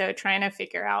psychology. So trying to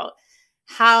figure out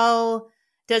how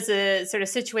does a sort of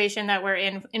situation that we're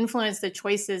in influence the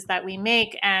choices that we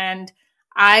make. And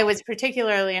I was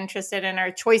particularly interested in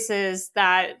our choices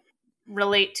that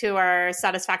relate to our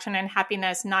satisfaction and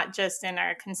happiness, not just in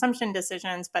our consumption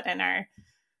decisions, but in our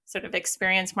sort of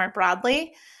experience more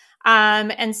broadly.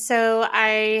 And so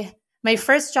my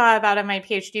first job out of my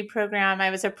PhD program, I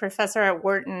was a professor at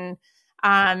Wharton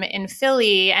in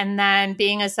Philly, and then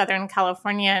being a Southern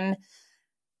Californian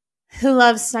who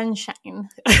loves sunshine,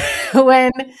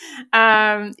 when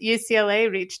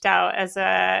UCLA reached out as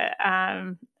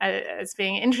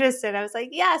being interested, I was like,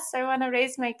 yes, I want to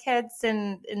raise my kids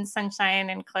in sunshine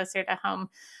and closer to home.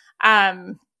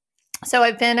 So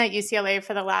I've been at UCLA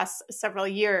for the last several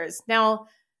years. Now,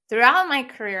 throughout my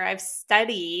career, I've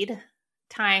studied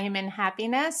time and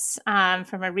happiness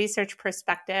from a research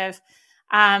perspective,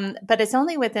 but it's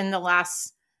only within the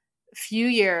last few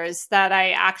years that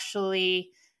I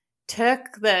actually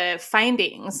took the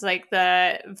findings,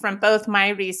 from both my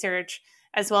research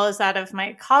as well as that of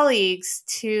my colleagues,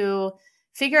 to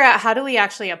figure out how do we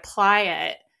actually apply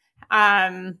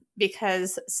it.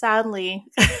 Because sadly,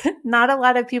 not a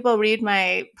lot of people read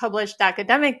my published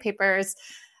academic papers,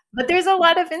 but there's a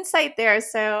lot of insight there.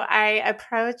 So I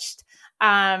approached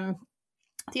the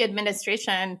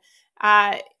administration,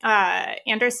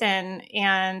 Anderson,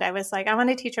 and I was like, I want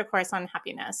to teach a course on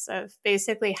happiness, of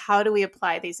basically how do we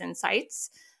apply these insights.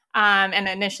 And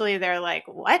initially they're like,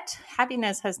 what?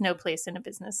 Happiness has no place in a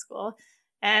business school.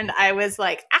 And I was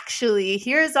like, actually,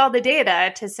 here's all the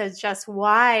data to suggest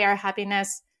why our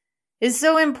happiness is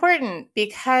so important,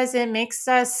 because it makes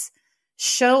us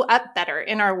show up better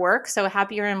in our work. So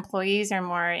happier employees are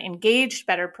more engaged,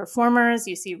 better performers.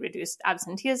 You see reduced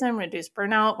absenteeism, reduced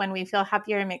burnout. When we feel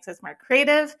happier, it makes us more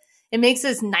creative. It makes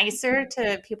us nicer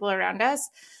to people around us.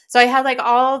 So I had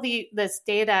all this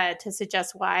data to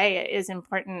suggest why it is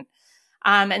important.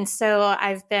 And so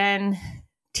I've been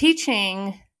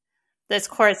teaching this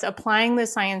course, Applying the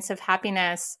Science of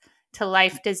Happiness to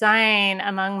Life Design,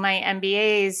 among my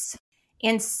MBAs,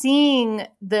 and seeing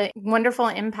the wonderful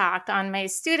impact on my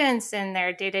students in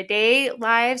their day-to-day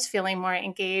lives, feeling more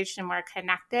engaged and more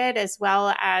connected, as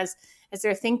well as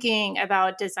they're thinking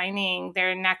about designing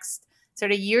their next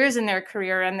sort of years in their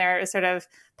career and their sort of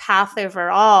path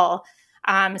overall,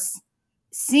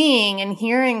 seeing and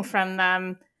hearing from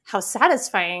them how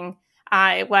satisfying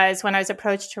it was when I was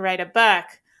approached to write a book.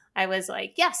 I was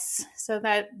like, yes, so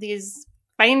that these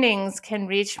findings can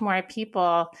reach more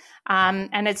people.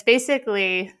 And it's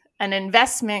basically an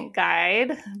investment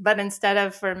guide, but instead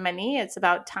of for money, it's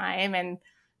about time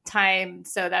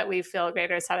so that we feel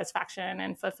greater satisfaction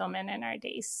and fulfillment in our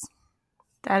days.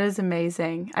 That is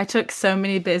amazing. I took so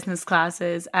many business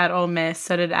classes at Ole Miss.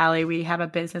 So did Allie. We have a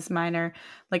business minor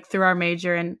like through our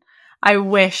major. And I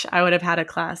wish I would have had a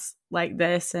class like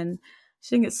this. And I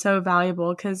think it's so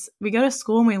valuable because we go to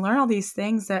school and we learn all these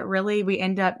things that really we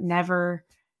end up never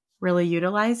really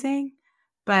utilizing.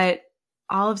 But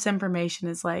all of this information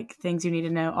is like things you need to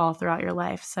know all throughout your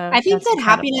life. So I think that incredible.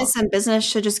 happiness and business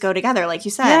should just go together. Like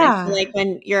you said, Yeah. like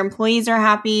when your employees are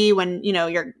happy, when, you know,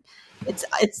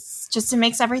 it's just, it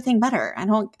makes everything better. I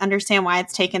don't understand why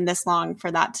it's taken this long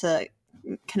for that to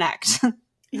connect.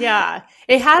 Yeah,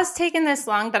 it has taken this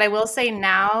long, but I will say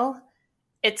now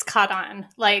it's caught on.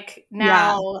 Like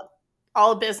now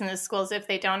all business schools, if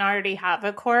they don't already have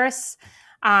a course,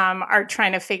 are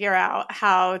trying to figure out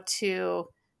how to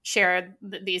share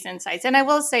these insights. And I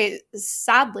will say,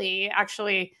 sadly,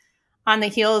 actually, on the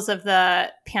heels of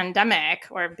the pandemic,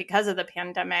 or because of the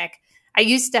pandemic, I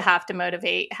used to have to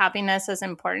motivate happiness as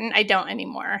important. I don't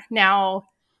anymore. Now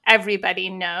everybody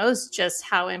knows just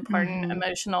how important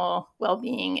emotional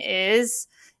well-being is.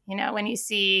 You know, when you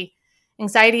see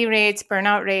anxiety rates,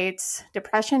 burnout rates,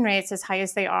 depression rates as high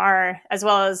as they are, as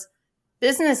well as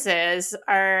businesses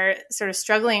are sort of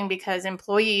struggling because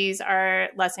employees are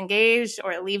less engaged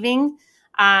or leaving.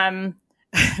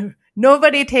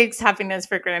 Nobody takes happiness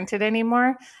for granted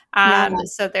anymore.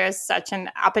 So there's such an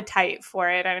appetite for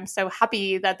it. And I'm so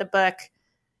happy that the book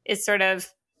is sort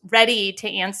of ready to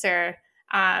answer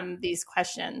these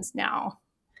questions now.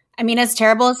 I mean, as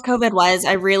terrible as COVID was,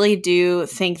 I really do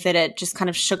think that it just kind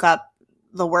of shook up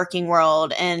the working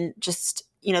world, and just,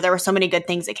 you know, there were so many good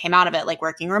things that came out of it, like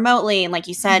working remotely. And like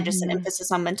you said, just an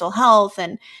emphasis on mental health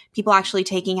and people actually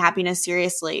taking happiness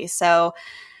seriously. So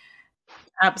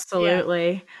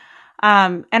absolutely.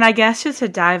 Yeah. And I guess just to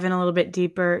dive in a little bit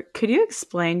deeper, could you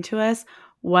explain to us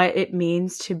what it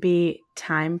means to be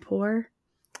time poor?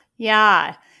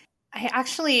 Yeah. I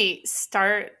actually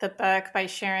start the book by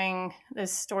sharing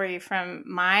this story from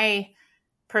my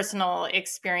personal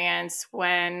experience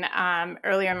when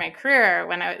earlier in my career,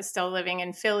 when I was still living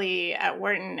in Philly at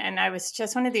Wharton. And I was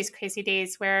just one of these crazy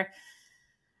days where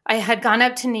I had gone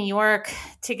up to New York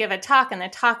to give a talk, and the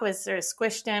talk was sort of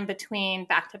squished in between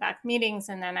back-to-back meetings.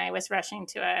 And then I was rushing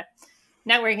to a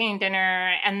networking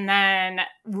dinner and then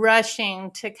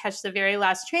rushing to catch the very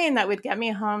last train that would get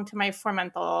me home to my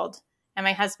 4-month-old and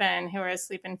my husband, who were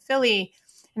asleep in Philly.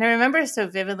 And I remember so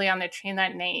vividly on the train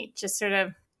that night, just sort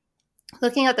of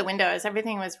looking out the window as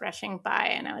everything was rushing by.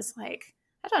 And I was like,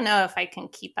 I don't know if I can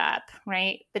keep up,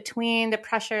 right? Between the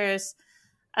pressures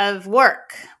of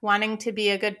work, wanting to be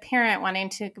a good parent, wanting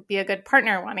to be a good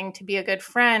partner, wanting to be a good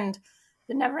friend,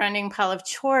 the never-ending pile of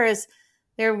chores,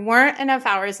 there weren't enough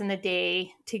hours in the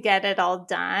day to get it all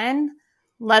done,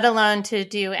 let alone to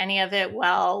do any of it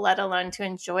well, let alone to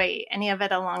enjoy any of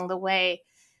it along the way.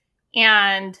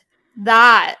 And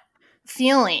that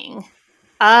feeling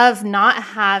of not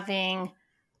having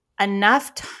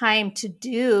enough time to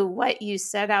do what you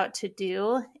set out to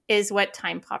do is what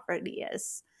time poverty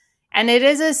is. And it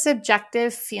is a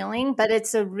subjective feeling, but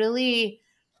it's a really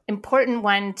important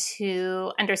one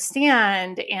to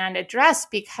understand and address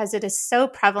because it is so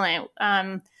prevalent.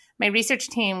 My research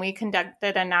team, we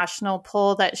conducted a national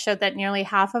poll that showed that nearly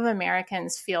half of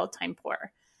Americans feel time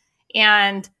poor.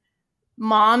 And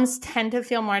moms tend to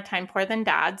feel more time poor than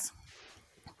dads.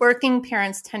 Working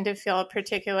parents tend to feel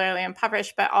particularly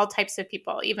impoverished, but all types of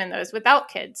people, even those without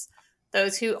kids,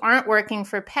 those who aren't working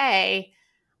for pay,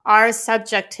 are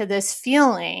subject to this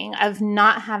feeling of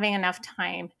not having enough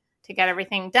time to get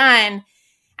everything done.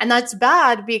 And that's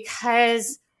bad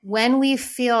because when we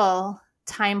feel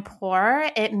time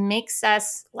poor, it makes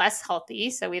us less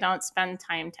healthy. So we don't spend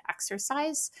time to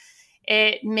exercise.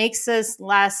 It makes us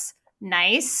less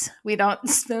nice. We don't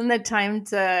spend the time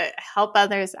to help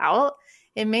others out.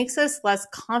 It makes us less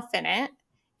confident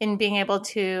in being able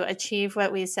to achieve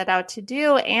what we set out to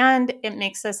do, and it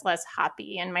makes us less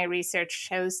happy. And my research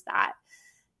shows that.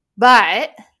 But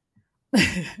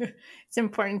it's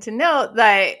important to note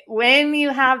that when you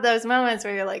have those moments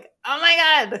where you're like, oh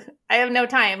my God, I have no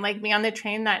time, like me on the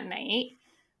train that night,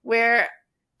 where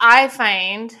I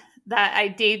find that I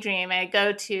daydream, I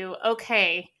go to,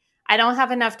 okay, I don't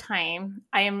have enough time.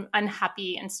 I am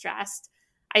unhappy and stressed.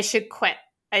 I should quit.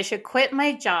 I should quit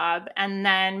my job and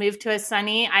then move to a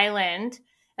sunny island.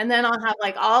 And then I'll have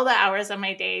like all the hours of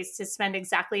my days to spend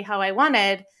exactly how I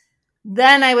wanted.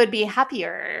 Then I would be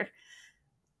happier.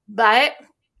 But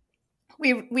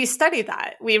we studied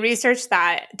that. We researched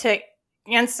that to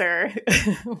answer,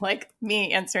 like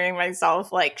me answering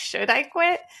myself, like, should I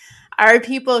quit? Are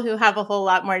people who have a whole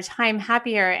lot more time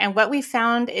happier? And what we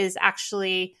found is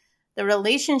actually the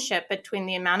relationship between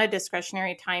the amount of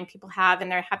discretionary time people have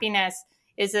and their happiness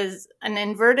is as an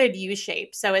inverted U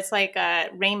shape. So it's like a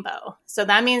rainbow. So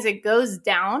that means it goes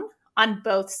down on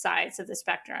both sides of the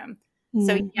spectrum.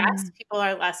 So yes, people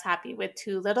are less happy with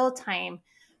too little time,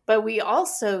 but we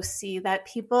also see that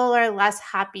people are less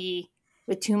happy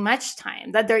with too much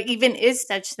time, that there even is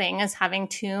such thing as having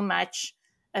too much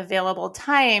available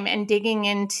time. And digging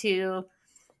into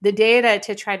the data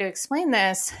to try to explain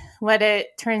this, what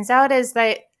it turns out is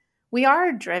that we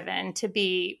are driven to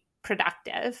be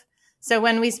productive. So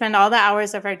when we spend all the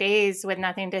hours of our days with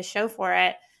nothing to show for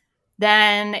it,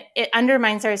 then it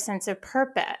undermines our sense of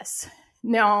purpose.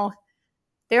 Now,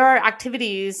 there are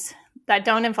activities that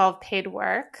don't involve paid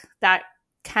work that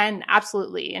can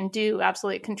absolutely and do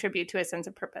absolutely contribute to a sense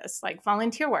of purpose, like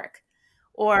volunteer work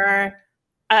or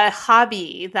a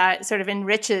hobby that sort of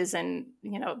enriches and,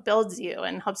 builds you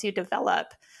and helps you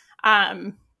develop.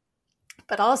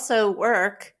 But also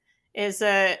work is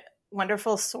a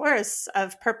wonderful source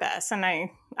of purpose. And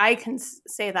I can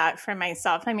say that for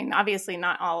myself. I mean, obviously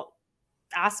not all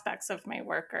aspects of my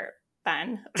work are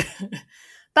fun,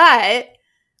 but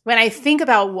when I think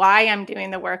about why I'm doing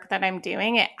the work that I'm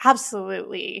doing, it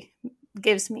absolutely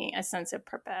gives me a sense of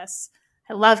purpose.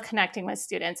 I love connecting with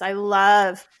students. I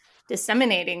love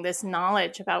disseminating this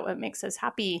knowledge about what makes us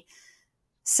happy.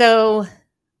 So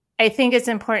I think it's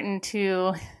important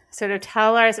to sort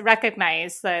of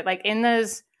recognize that, like, in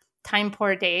those time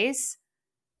poor days,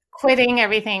 quitting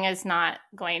everything is not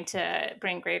going to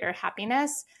bring greater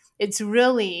happiness. It's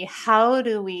really, how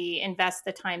do we invest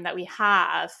the time that we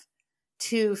have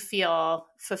to feel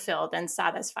fulfilled and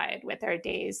satisfied with our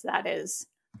days? That is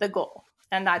the goal.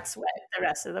 And that's what the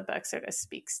rest of the book sort of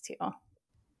speaks to.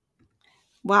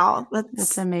 Wow.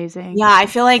 That's amazing. Yeah. I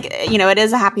feel like, it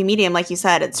is a happy medium. Like you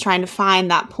said, it's trying to find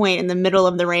that point in the middle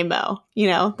of the rainbow,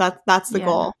 that's the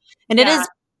goal. And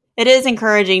it is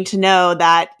encouraging to know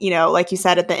that, like you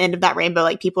said, at the end of that rainbow,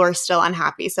 like, people are still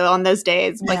unhappy. So on those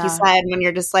days, like you said, when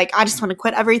you're just like, I just want to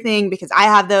quit everything, because I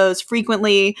have those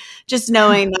frequently, just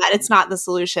knowing that it's not the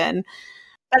solution.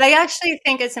 But I actually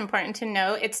think it's important to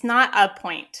know it's not a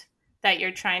point that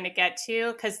you're trying to get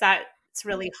to, because that's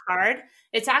really hard.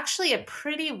 It's actually a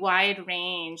pretty wide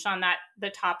range on the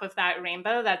top of that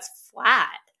rainbow that's flat.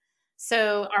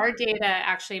 So our data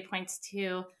actually points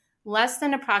to less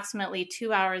than approximately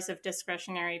 2 hours of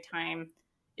discretionary time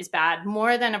is bad.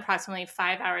 More than approximately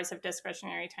 5 hours of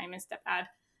discretionary time is bad.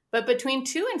 But between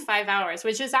 2 and 5 hours,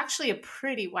 which is actually a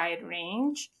pretty wide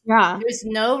range, there's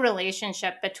no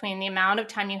relationship between the amount of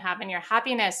time you have and your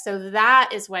happiness. So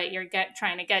that is what you're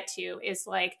trying to get to, is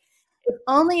like, if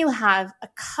only you have a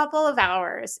couple of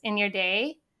hours in your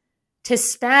day to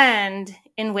spend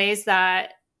in ways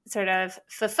that sort of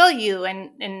fulfill you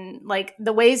and like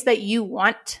the ways that you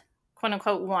want, quote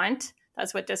unquote, want.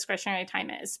 That's what discretionary time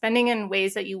is. Spending in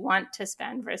ways that you want to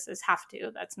spend versus have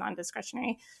to. That's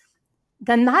non-discretionary.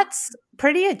 Then that's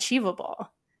pretty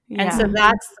achievable. Yeah. And so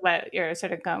that's what you're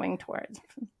sort of going towards.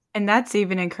 And that's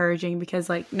even encouraging, because,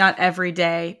 like, not every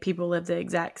day people live the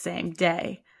exact same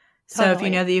day. So if you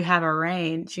know that you have a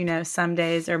range, some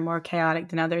days are more chaotic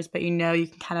than others, but you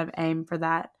can kind of aim for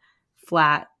that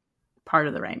flat part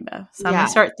of the rainbow. So I'm going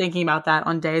to start thinking about that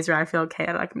on days where I feel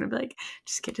chaotic. I'm going to be like,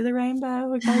 just get to the rainbow.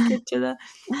 We got to get to the,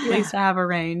 at least I have a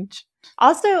range.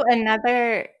 Also,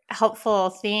 another helpful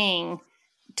thing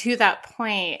to that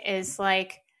point is,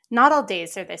 like, not all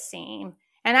days are the same.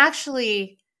 And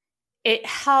actually, it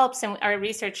helps, and our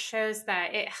research shows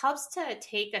that it helps to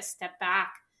take a step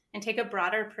back and take a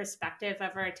broader perspective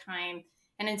of our time.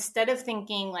 And instead of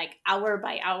thinking like hour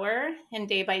by hour and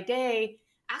day by day,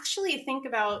 actually think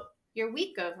about your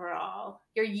week overall,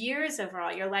 your years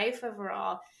overall, your life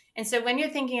overall. And so when you're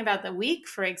thinking about the week,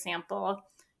 for example,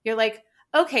 you're like,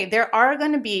 okay, there are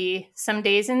going to be some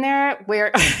days in there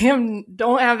where I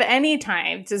don't have any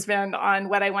time to spend on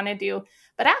what I want to do.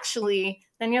 But actually,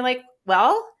 then you're like,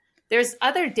 well, there's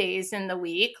other days in the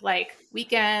week, like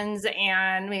weekends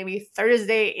and maybe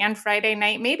Thursday and Friday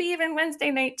night, maybe even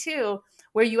Wednesday night too,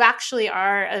 where you actually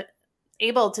are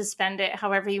able to spend it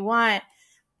however you want.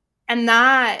 And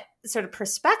that sort of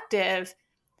perspective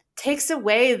takes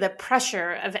away the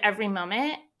pressure of every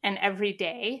moment and every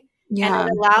day. And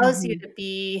it allows you to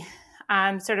be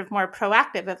sort of more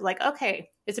proactive of like, okay,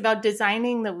 it's about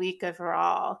designing the week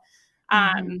overall.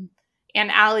 And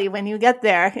Allie, when you get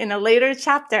there in a later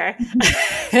chapter,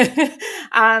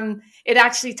 it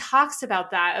actually talks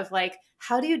about that of like,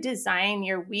 how do you design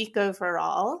your week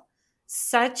overall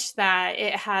such that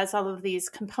it has all of these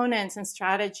components and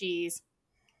strategies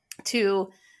to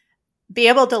be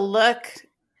able to look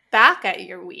back at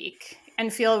your week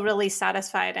and feel really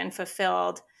satisfied and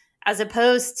fulfilled as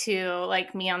opposed to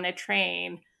like me on the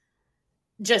train,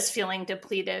 just feeling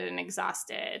depleted and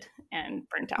exhausted and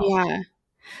burnt out. Yeah.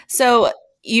 So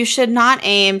you should not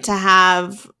aim to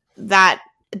have that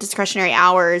discretionary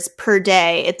hours per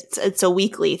day. It's a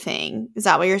weekly thing. Is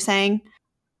that what you're saying?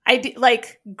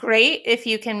 Like great if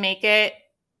you can make it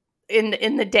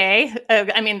in the day.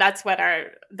 I mean, that's what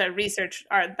the research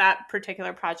that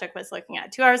particular project was looking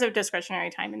at, 2 hours of discretionary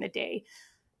time in the day.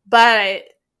 But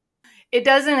it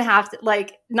doesn't have to,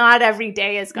 like, not every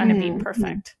day is going to be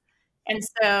perfect. And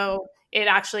so it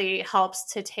actually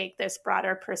helps to take this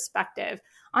broader perspective.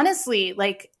 Honestly,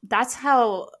 like that's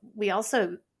how we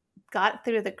also got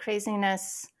through the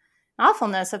craziness,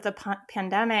 awfulness of the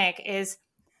pandemic, is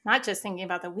not just thinking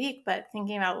about the week, but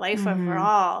thinking about life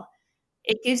overall.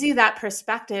 It gives you that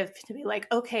perspective to be like,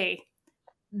 okay,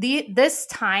 this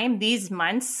time, these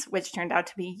months, which turned out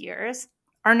to be years,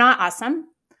 are not awesome,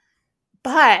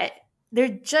 but they're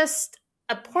just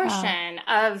a portion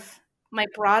of my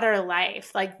broader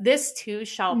life. Like this too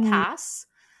shall pass.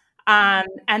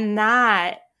 And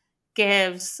that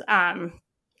gives a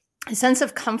sense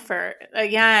of comfort.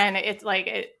 Again, it's like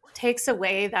it takes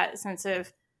away that sense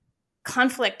of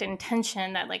conflict and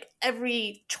tension that like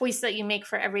every choice that you make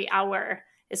for every hour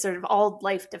is sort of all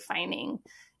life defining.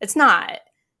 It's not.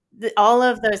 All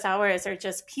of those hours are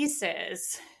just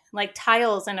pieces, like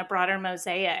tiles in a broader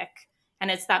mosaic. And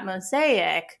it's that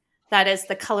mosaic that is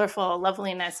the colorful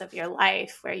loveliness of your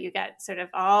life, where you get sort of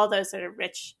all those sort of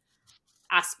rich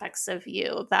aspects of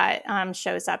you that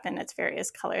shows up in its various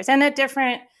colors and at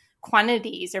different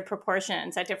quantities or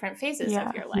proportions at different phases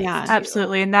of your life. Yeah,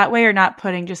 absolutely. And that way you're not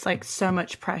putting just like so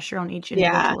much pressure on each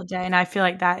individual day. And I feel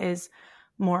like that is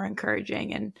more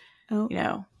encouraging and, you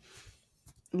know,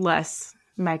 less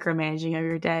micromanaging of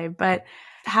your day. But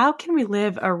how can we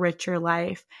live a richer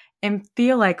life and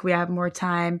feel like we have more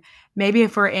time? Maybe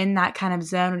if we're in that kind of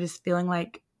zone of just feeling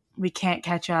like we can't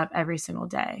catch up every single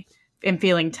day and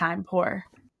feeling time poor.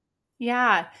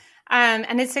 Yeah.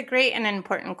 And it's a great and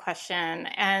important question.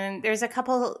 And there's a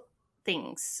couple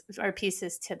things or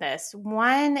pieces to this.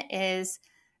 One is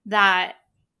that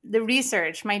the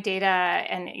research, my data,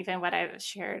 and even what I've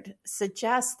shared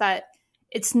suggests that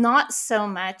it's not so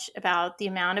much about the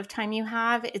amount of time you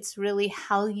have. It's really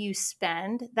how you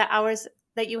spend the hours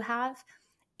that you have.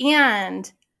 And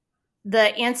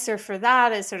the answer for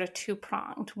that is sort of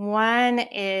two-pronged. One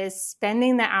is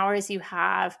spending the hours you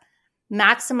have,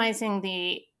 maximizing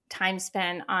the time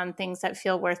spent on things that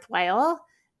feel worthwhile,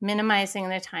 minimizing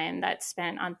the time that's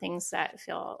spent on things that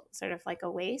feel sort of like a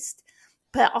waste.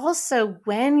 But also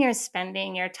when you're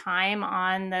spending your time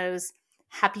on those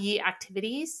happy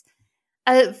activities,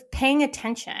 of paying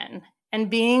attention and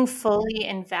being fully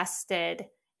invested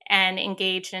and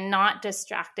engaged and not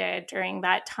distracted during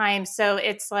that time. So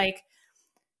it's like,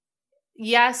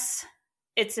 yes,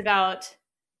 it's about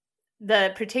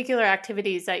the particular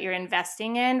activities that you're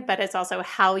investing in, but it's also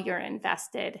how you're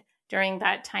invested during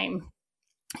that time.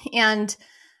 And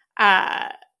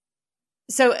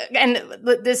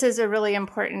this is a really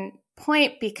important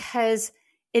point because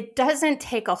it doesn't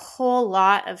take a whole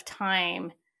lot of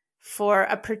time for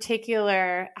a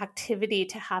particular activity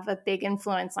to have a big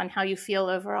influence on how you feel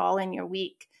overall in your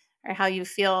week, or how you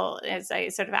feel, as I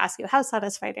sort of ask you, how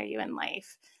satisfied are you in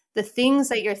life? The things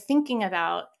that you're thinking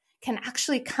about can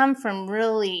actually come from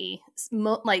really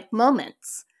like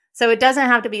moments. So it doesn't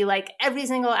have to be like every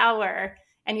single hour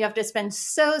and you have to spend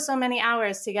so many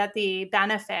hours to get the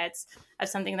benefits of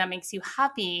something that makes you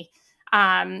happy.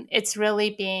 It's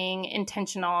really being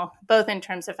intentional, both in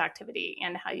terms of activity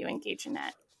and how you engage in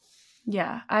it.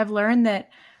 Yeah, I've learned that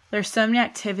there's so many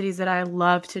activities that I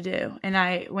love to do.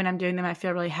 And when I'm doing them, I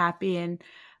feel really happy and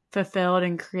fulfilled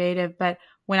and creative. But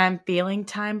when I'm feeling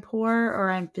time poor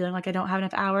or I'm feeling like I don't have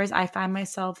enough hours, I find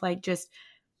myself like just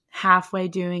halfway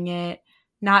doing it,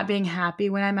 not being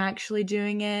happy when I'm actually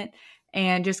doing it,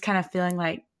 and just kind of feeling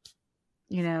like,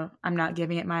 you know, I'm not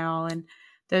giving it my all. And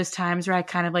those times where I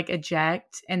kind of like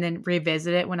eject and then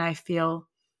revisit it when I feel,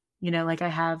 you know, like I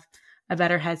have a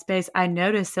better headspace, I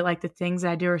notice that like the things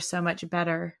I do are so much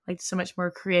better, like so much more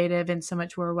creative and so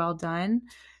much more well done.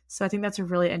 So I think that's a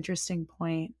really interesting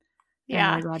point. Yeah.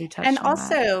 I'm really glad you touched and on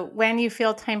also that. When you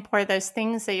feel time poor, those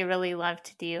things that you really love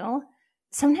to do,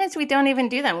 sometimes we don't even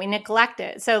do them. We neglect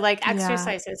it. So like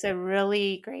exercise is a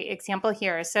really great example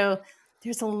here. So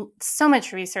there's so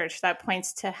much research that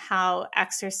points to how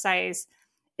exercise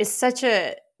is such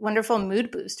a wonderful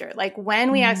mood booster. Like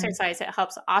when we exercise, it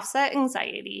helps offset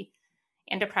anxiety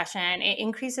and depression. It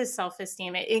increases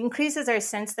self-esteem. It increases our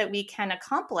sense that we can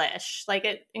accomplish. Like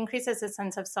it increases a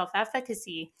sense of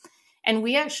self-efficacy. And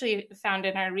we actually found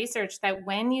in our research that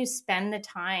when you spend the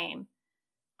time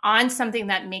on something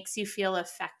that makes you feel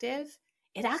effective,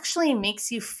 it actually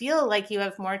makes you feel like you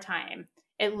have more time.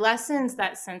 It lessens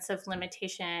that sense of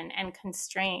limitation and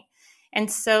constraint. And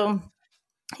so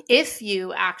if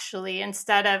you actually,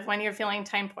 instead of when you're feeling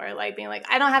time poor, like being like,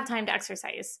 I don't have time to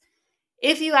exercise,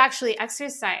 if you actually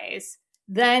exercise,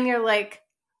 then you're like,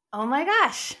 oh my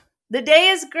gosh, the day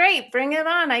is great. Bring it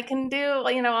on. I can do,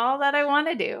 all that I want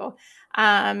to do.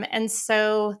 And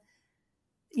so,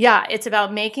 yeah, it's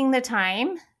about making the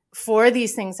time for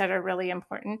these things that are really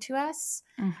important to us,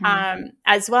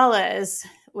 as well as,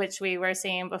 which we were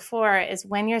saying before, is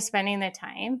when you're spending the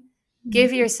time,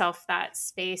 give yourself that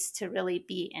space to really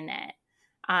be in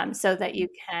it, so that you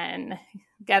can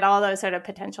get all those sort of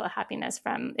potential happiness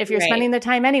from, if you're spending the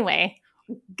time anyway,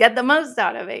 get the most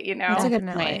out of it, That's a good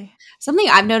point. Something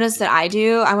I've noticed that I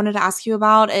do, I wanted to ask you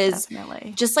about is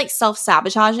just like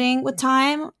self-sabotaging with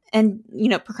time and,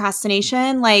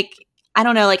 procrastination. Like, I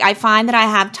don't know, like I find that I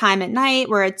have time at night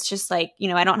where it's just like,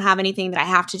 I don't have anything that I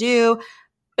have to do,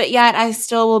 but yet I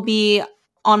still will be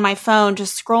on my phone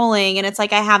just scrolling. And it's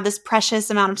like I have this precious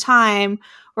amount of time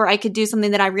where I could do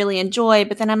something that I really enjoy,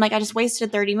 but then I'm like, I just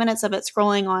wasted 30 minutes of it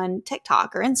scrolling on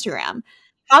TikTok or Instagram.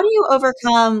 How do you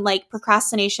overcome like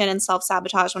procrastination and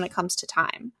self-sabotage when it comes to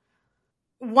time?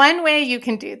 One way you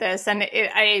can do this, and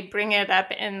I bring it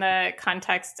up in the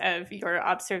context of your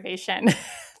observation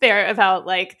there about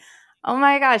like, oh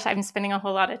my gosh, I'm spending a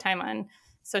whole lot of time on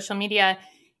social media,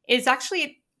 is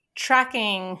actually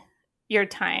tracking your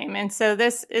time. And so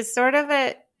this is sort of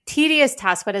a tedious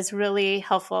task, but is really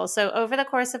helpful. So over the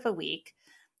course of a week,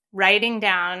 writing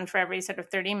down for every sort of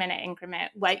 30-minute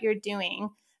increment what you're doing,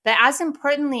 but as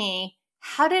importantly,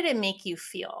 how did it make you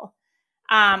feel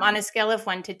on a scale of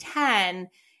 1 to 10?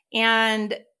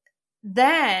 And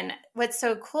then what's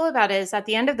so cool about it is at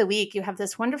the end of the week, you have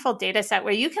this wonderful data set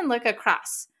where you can look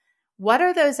across. What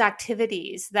are those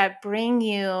activities that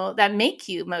that make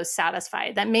you most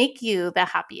satisfied, that make you the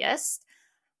happiest?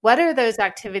 What are those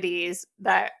activities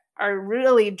that are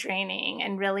really draining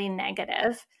and really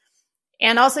negative?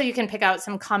 And also you can pick out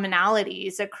some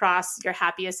commonalities across your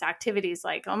happiest activities.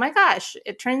 Like, oh my gosh,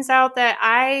 it turns out that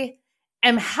I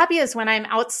am happiest when I'm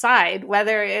outside,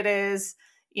 whether it is,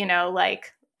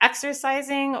 like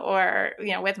exercising or,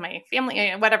 with my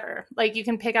family, whatever. Like you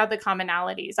can pick out the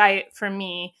commonalities. For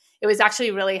me, it was actually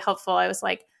really helpful. I was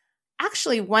like,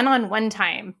 actually one-on-one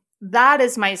time, that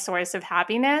is my source of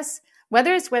happiness,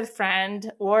 whether it's with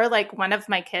friend or like one of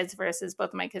my kids versus both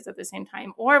of my kids at the same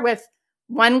time, or with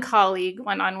one colleague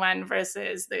one-on-one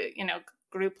versus the,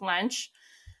 group lunch.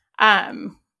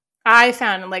 I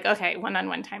found like, okay,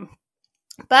 one-on-one time.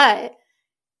 But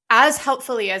as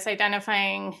helpfully as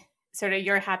identifying sort of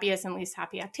your happiest and least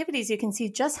happy activities, you can see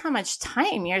just how much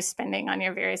time you're spending on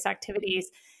your various activities.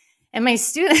 And my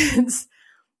students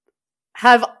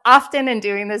have often in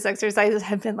doing this exercise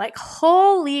have been like,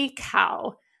 holy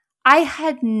cow, I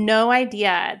had no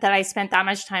idea that I spent that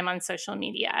much time on social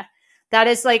media. That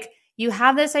is like, you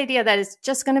have this idea that it's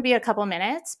just going to be a couple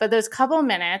minutes, but those couple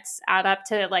minutes add up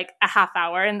to like a half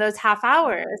hour, and those half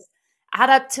hours add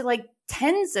up to like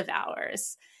tens of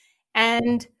hours.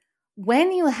 And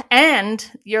when you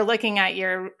end, you're looking at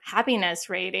your happiness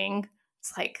rating,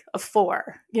 it's like a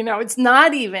 4. It's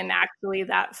not even actually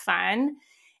that fun.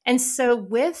 And so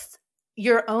with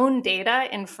your own data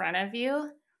in front of you,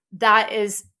 that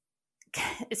is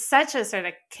such a sort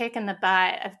of kick in the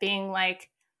butt of being like,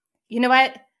 you know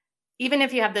what? Even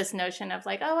if you have this notion of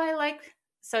like, oh, I like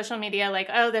social media, like,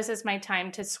 oh, this is my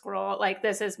time to scroll, like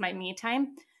this is my me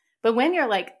time. But when you're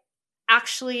like,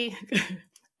 actually,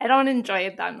 I don't enjoy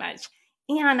it that much,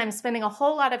 and I'm spending a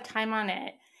whole lot of time on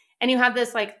it, and you have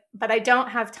this like, but I don't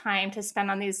have time to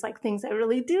spend on these like things I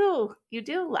really do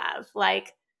love.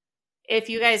 Like if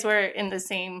you guys were in the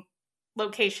same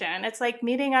location, it's like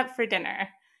meeting up for dinner.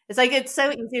 It's like, it's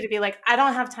so easy to be like, I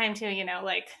don't have time to,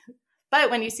 like, but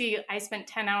when you see I spent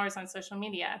 10 hours on social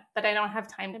media, but I don't have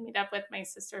time to meet up with my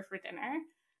sister for dinner,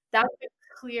 that's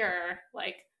a clear,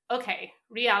 like, okay,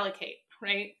 reallocate,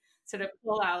 right? Sort of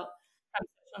pull out from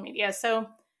social media. So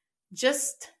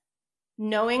just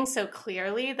knowing so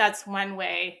clearly, that's one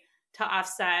way to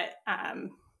offset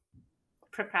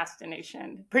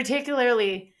procrastination,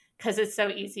 particularly because it's so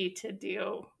easy to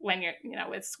do when you're,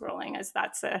 with scrolling, as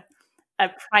that's a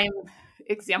prime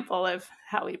example of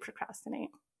how we procrastinate.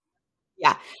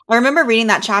 Yeah. I remember reading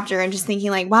that chapter and just thinking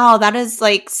like, wow, that is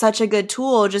like such a good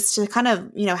tool just to kind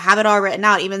of, have it all written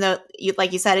out, even though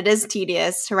like you said, it is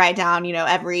tedious to write down,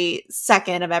 every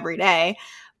second of every day.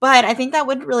 But I think that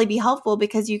would really be helpful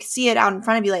because you see it out in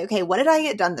front of you like, okay, what did I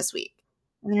get done this week?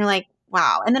 And you're like,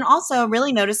 Wow. And then also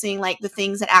really noticing like the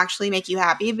things that actually make you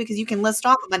happy, because you can list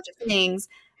off a bunch of things,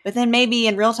 but then maybe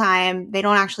in real time, they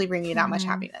don't actually bring you that much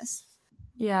happiness.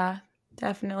 Yeah,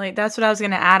 definitely. That's what I was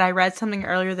going to add. I read something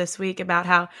earlier this week about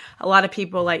how a lot of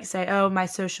people like say, oh, my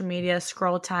social media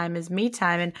scroll time is me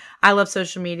time. And I love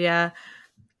social media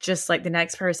just like the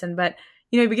next person. But,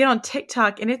 you get on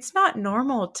TikTok and it's not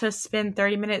normal to spend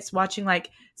 30 minutes watching like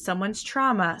someone's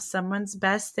trauma, someone's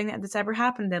best thing that's ever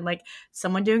happened to them, like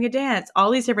someone doing a dance. All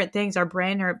these different things our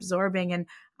brain are absorbing. And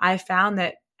I found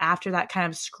that after that kind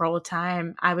of scroll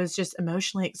time, I was just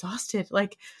emotionally exhausted.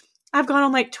 Like I've gone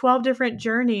on like 12 different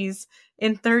journeys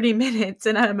in 30 minutes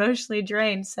and I'm emotionally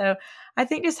drained. So I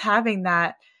think just having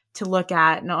that to look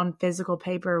at and on physical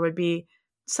paper would be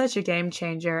such a game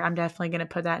changer. I'm definitely going to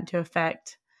put that into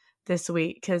effect this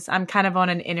week because I'm kind of on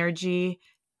an energy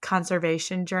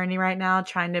conservation journey right now,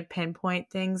 trying to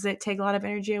pinpoint things that take a lot of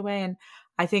energy away. And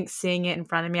I think seeing it in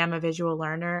front of me, I'm a visual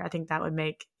learner. I think that would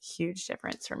make huge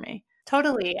difference for me.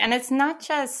 Totally. And it's not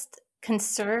just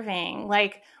conserving.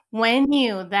 Like when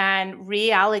you then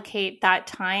reallocate that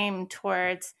time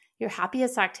towards your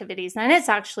happiest activities, then it's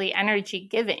actually energy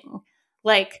giving.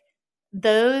 Like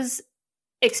those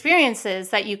experiences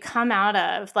that you come out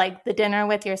of, like the dinner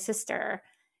with your sister,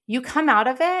 you come out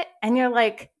of it and you're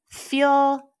like,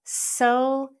 feel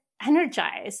so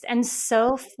energized and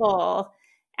so full.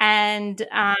 And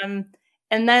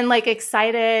then like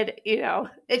excited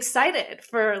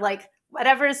for like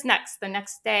whatever's next, the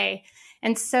next day.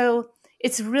 And so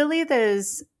it's really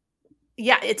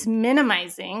it's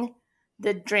minimizing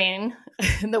the drain,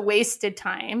 the wasted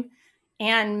time,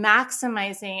 and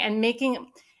maximizing and making,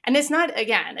 and it's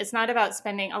not about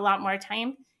spending a lot more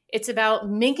time. It's about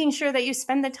making sure that you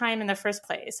spend the time in the first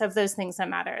place of those things that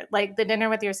matter, like the dinner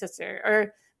with your sister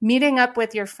or meeting up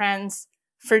with your friends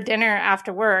for dinner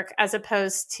after work, as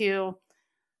opposed to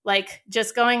like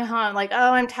just going home, like,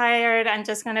 oh, I'm tired, I'm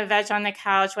just going to veg on the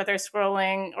couch, whether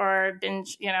scrolling or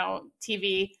binge,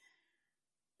 TV.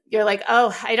 You're like,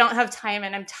 oh, I don't have time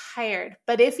and I'm tired.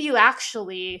 But if you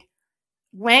actually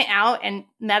went out and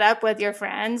met up with your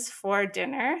friends for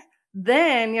dinner,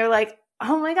 then you're like,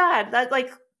 oh my God, that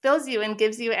like fills you and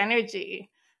gives you energy.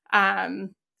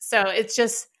 So it's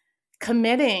just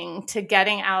committing to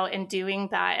getting out and doing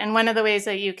that. And one of the ways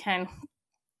that you can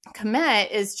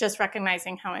commit is just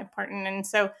recognizing how important. And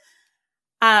so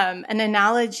an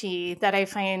analogy that I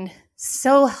find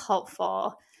so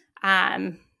helpful,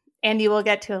 and you will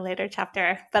get to a later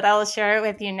chapter, but I'll share it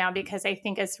with you now because I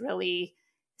think it's really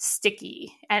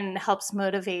sticky and helps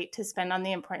motivate to spend on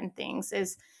the important things,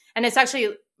 and it's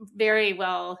actually very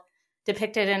well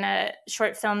depicted in a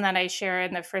short film that I share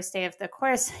in the first day of the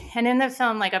course. And in the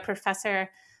film, like a professor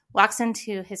walks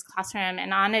into his classroom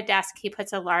and on a desk, he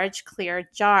puts a large clear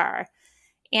jar.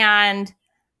 And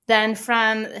then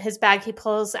from his bag, he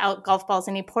pulls out golf balls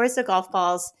and he pours the golf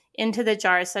balls into the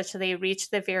jar such that they reach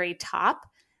the very top.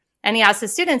 And he asks the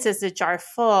students, is the jar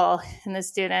full? And the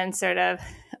students sort of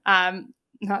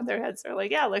nod their heads. They're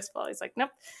like, yeah, it looks full. He's like, nope.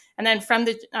 And then from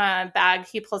the bag,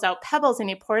 he pulls out pebbles and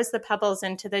he pours the pebbles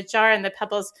into the jar, and the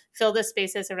pebbles fill the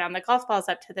spaces around the golf balls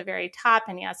up to the very top.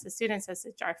 And he asks the students, is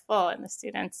the jar full? And the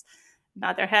students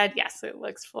nod their head. Yes, it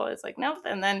looks full. It's like, nope.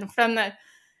 And then from the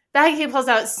bag, he pulls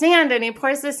out sand and he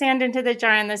pours the sand into the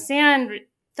jar, and the sand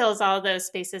fills all those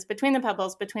spaces between the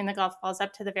pebbles, between the golf balls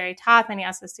up to the very top. And he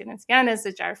asks the students again, is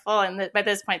the jar full? And by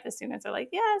this point, the students are like,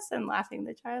 yes, and laughing,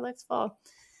 the jar looks full.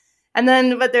 And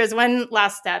then, but there's one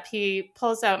last step. He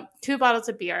pulls out 2 bottles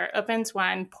of beer, opens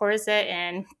one, pours it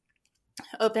in,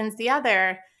 opens the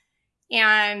other,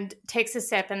 and takes a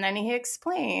sip. And then he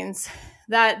explains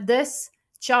that this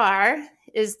jar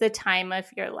is the time of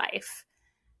your life.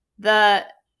 The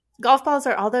golf balls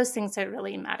are all those things that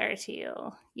really matter to you.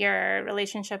 Your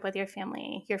relationship with your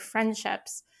family, your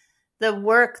friendships, the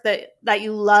work that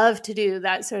you love to do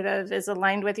that sort of is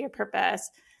aligned with your purpose.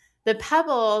 The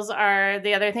pebbles are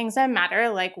the other things that matter,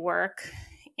 like work,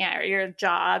 your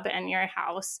job, and your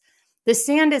house. The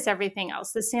sand is everything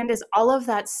else. The sand is all of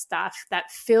that stuff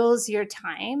that fills your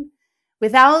time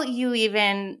without you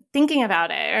even thinking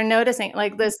about it or noticing,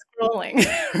 like the scrolling,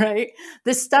 right?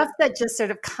 The stuff that just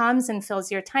sort of comes and fills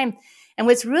your time. And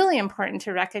what's really important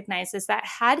to recognize is that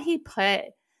had he put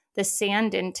the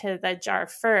sand into the jar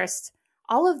first,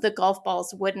 all of the golf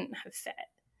balls wouldn't have fit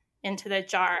into the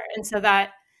jar. And so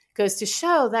that goes to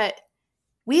show that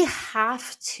we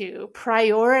have to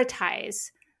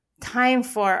prioritize time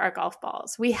for our golf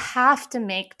balls. We have to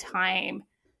make time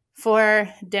for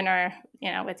dinner,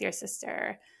 with your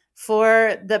sister,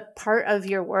 for the part of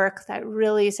your work that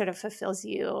really sort of fulfills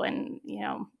you and,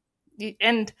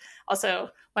 And also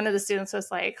one of the students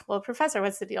was like, well, professor,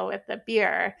 what's the deal with the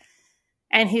beer?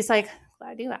 And he's like,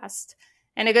 glad you asked.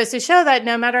 And it goes to show that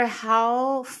no matter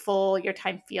how full your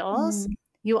time feels,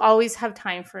 you always have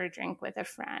time for a drink with a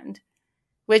friend,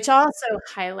 which also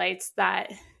highlights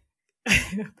that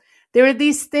there are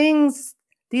these things,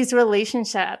 these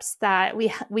relationships that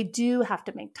we do have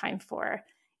to make time for,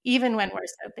 even when we're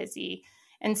so busy.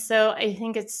 And so I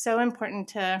think it's so important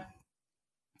to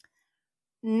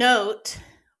note,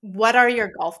 what are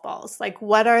your golf balls? Like,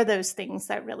 what are those things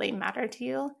that really matter to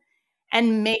you?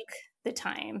 And make the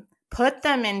time. Put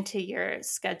them into your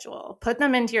schedule. Put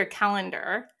them into your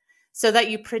calendar so that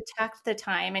you protect the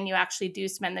time and you actually do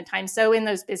spend the time. So in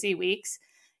those busy weeks,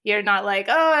 you're not like,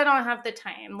 oh, I don't have the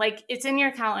time. Like, it's in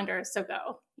your calendar, so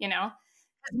go, you know?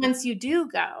 Once you do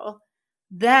go,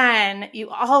 then you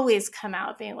always come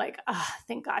out being like, oh,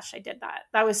 thank gosh I did that.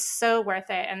 That was so worth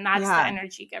it. And that's the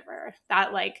energy giver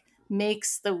that like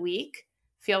makes the week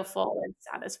feel full and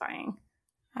satisfying.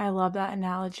 I love that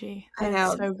analogy. I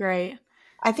know. So great.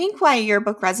 I think why your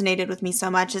book resonated with me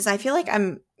so much is I feel like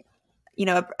I'm, you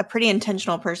know, a pretty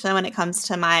intentional person when it comes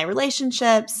to my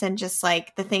relationships and just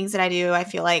like the things that I do. I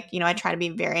feel like, you know, I try to be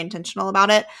very intentional about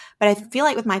it. But I feel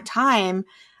like with my time,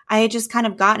 I had just kind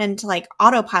of gotten into like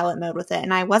autopilot mode with it.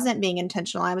 And I wasn't being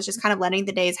intentional. I was just kind of letting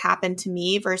the days happen to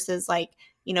me versus like,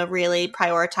 you know, really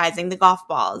prioritizing the golf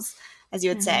balls, as you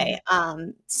would say.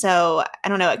 So I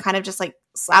don't know, it kind of just like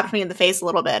slapped me in the face a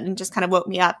little bit and just kind of woke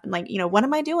me up and like, you know, what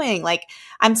am I doing? Like,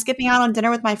 I'm skipping out on dinner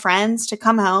with my friends to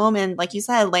come home and like you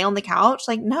said, lay on the couch.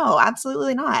 Like, no,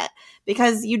 absolutely not.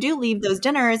 Because you do leave those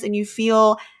dinners and you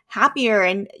feel happier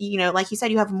and, you know, like you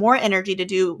said, you have more energy to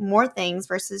do more things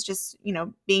versus just, you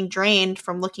know, being drained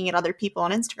from looking at other people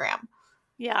on Instagram.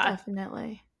 Yeah,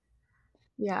 definitely.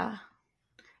 Yeah.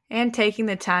 And taking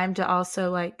the time to also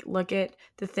like look at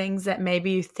the things that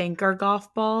maybe you think are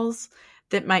golf balls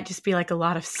that might just be like a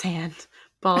lot of sand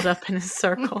balled up in a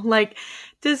circle. Like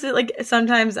this is like,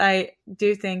 sometimes I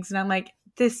do things and I'm like,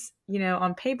 this, you know,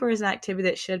 on paper is an activity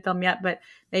that should fill me up, but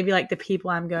maybe like the people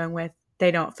I'm going with,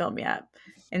 they don't fill me up.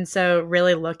 And so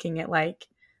really looking at like,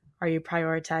 are you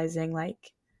prioritizing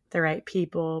like the right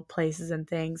people, places and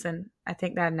things? And I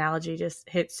think that analogy just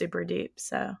hits super deep.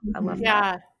 So I love that.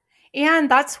 Yeah.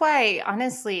 And that's why,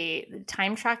 honestly,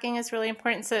 time tracking is really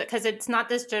important. So, because it's not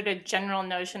this sort of general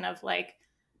notion of like,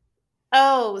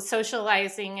 oh,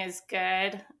 socializing is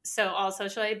good, so I'll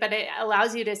socialize, but it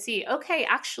allows you to see, okay,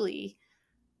 actually,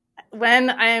 when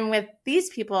I'm with these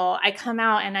people, I come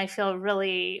out and I feel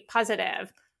really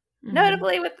positive.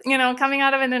 Notably with, you know, coming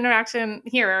out of an interaction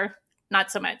here,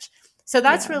 not so much. So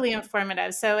that's really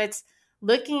informative. So it's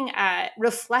looking at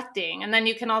reflecting, and then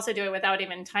you can also do it without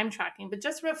even time tracking, but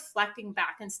just reflecting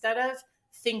back instead of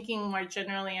thinking more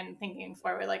generally and thinking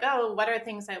forward, like, oh, what are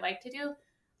things I like to do?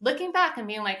 Looking back and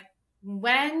being like,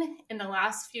 when in the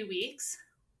last few weeks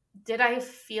did I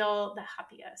feel the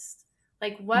happiest?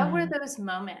 Like, what were those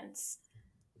moments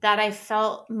that I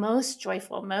felt most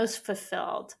joyful, most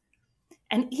fulfilled?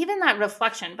 And even that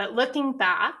reflection, but looking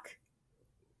back,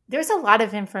 there's a lot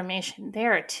of information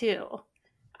there too,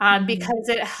 because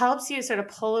it helps you sort of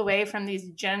pull away from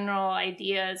these general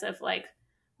ideas of like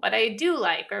what I do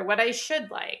like or what I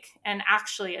should like. And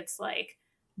actually it's like,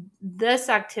 this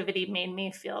activity made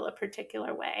me feel a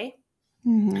particular way.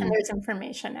 And there's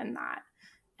information in that.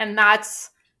 And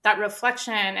that's that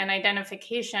reflection and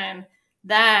identification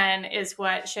then is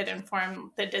what should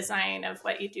inform the design of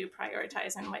what you do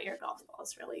prioritize and what your golf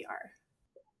balls really are.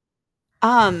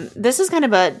 This is kind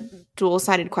of a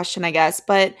dual-sided question, I guess,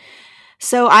 but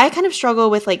so I kind of struggle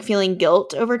with like feeling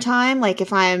guilt over time. Like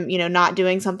if I'm, you know, not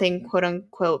doing something quote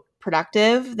unquote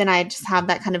productive, then I just have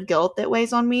that kind of guilt that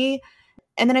weighs on me.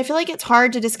 And then I feel like it's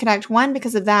hard to disconnect, one,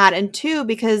 because of that, and two,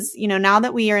 because, you know, now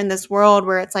that we are in this world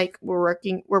where it's like we're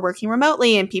working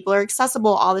remotely and people are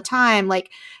accessible all the time, like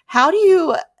how do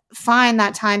you find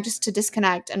that time just to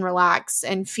disconnect and relax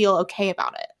and feel okay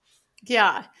about it?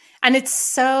 Yeah. And it's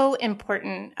so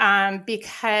important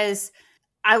because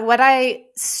what I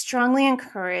strongly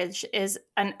encourage is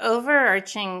an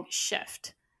overarching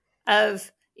shift of,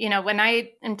 you know, when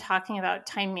I am talking about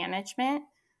time management,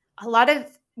 a lot of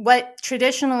what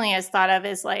traditionally is thought of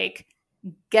as like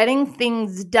getting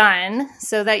things done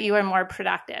so that you are more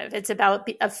productive. It's about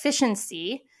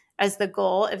efficiency as the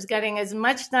goal of getting as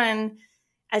much done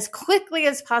as quickly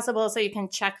as possible so you can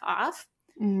check off.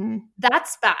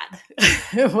 That's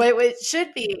bad. What it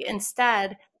should be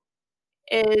instead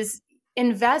is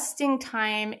investing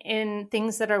time in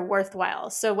things that are worthwhile.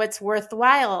 So what's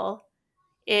worthwhile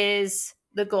is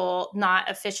the goal, not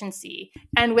efficiency.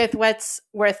 And with what's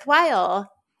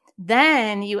worthwhile,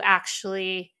 then you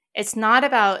actually It's not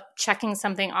about checking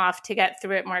something off to get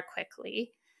through it more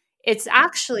quickly. It's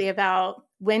actually about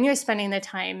when you're spending the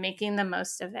time, making the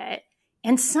most of it.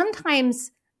 And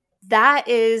sometimes that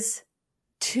is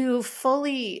to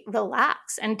fully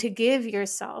relax and to give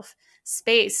yourself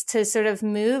space to sort of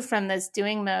move from this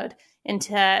doing mode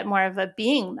into more of a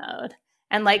being mode.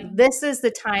 And like, this is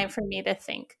the time for me to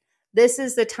think. This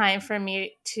is the time for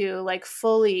me to like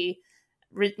fully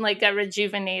get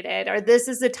rejuvenated, or this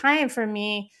is the time for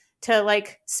me to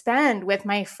like spend with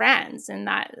my friends in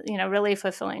that, really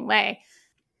fulfilling way.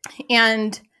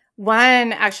 And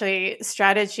one actually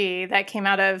strategy that came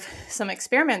out of some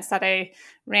experiments that I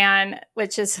ran,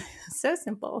 which is so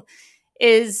simple,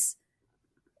 is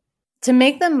to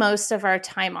make the most of our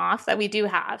time off that we do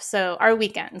have. So our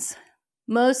weekends,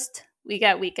 we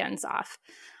get weekends off.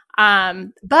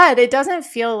 But it doesn't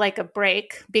feel like a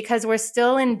break because we're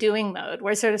still in doing mode.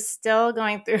 We're sort of still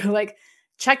going through like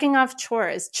checking off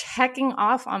chores, checking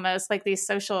off almost like these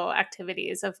social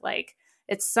activities of like,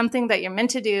 it's something that you're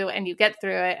meant to do and you get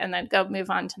through it and then go move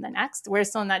on to the next. We're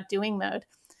still in that doing mode.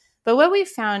 But what we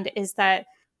found is that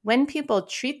when people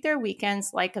treat their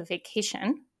weekends like a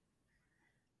vacation,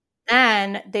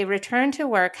 then they return to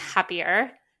work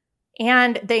happier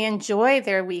and they enjoy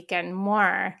their weekend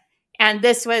more. And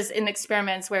this was in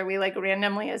experiments where we like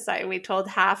randomly aside, we told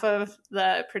half of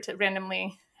the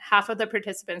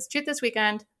participants, treat this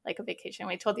weekend like a vacation.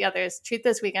 We told the others, treat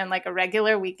this weekend like a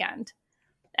regular weekend.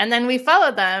 And then we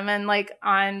followed them. And like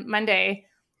on Monday,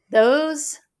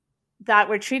 those that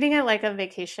were treating it like a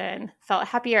vacation felt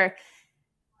happier.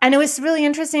 And it was really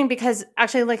interesting because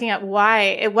actually looking at why,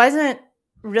 it wasn't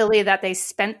really that they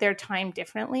spent their time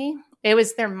differently. It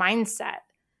was their mindset.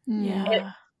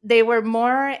 Yeah. They were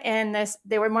more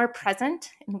present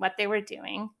in what they were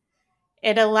doing.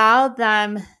 It allowed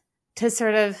them to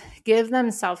sort of give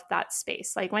themselves that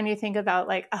space. Like when you think about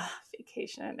like,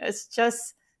 vacation, it's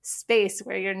just space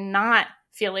where you're not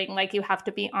feeling like you have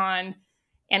to be on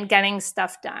and getting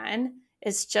stuff done.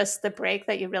 It's just the break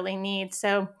that you really need.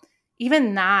 So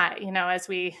even that, as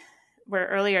we were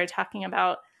earlier talking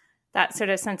about that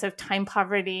sort of sense of time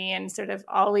poverty and sort of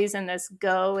always in this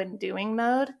go and doing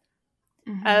mode,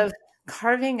 of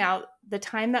carving out the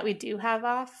time that we do have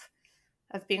off,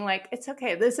 of being like, it's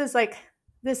okay. This is like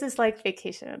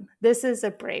vacation. This is a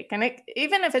break. And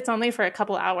even if it's only for a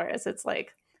couple hours, it's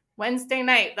like Wednesday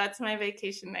night, that's my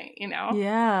vacation night,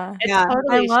 Yeah.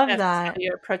 Totally I love shifts that. how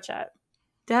you approach it.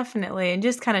 Definitely. And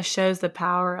just kind of shows the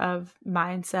power of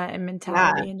mindset and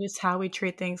mentality and just how we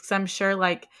treat things. Because I'm sure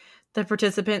like the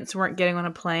participants weren't getting on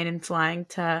a plane and flying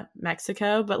to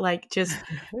Mexico, but like just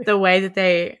the way that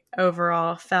they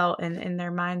overall felt in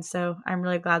their minds. So I'm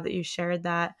really glad that you shared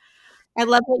that. I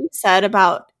love what you said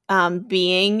about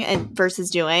being and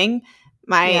versus doing.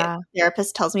 My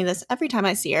therapist tells me this every time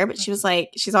I see her, but she's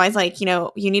always like,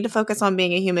 you need to focus on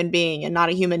being a human being and not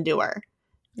a human doer.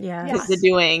 Yeah. Because the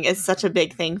doing is such a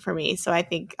big thing for me. So I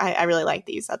think I really like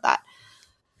that you said that.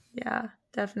 Yeah,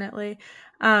 definitely.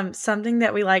 Something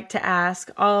that we like to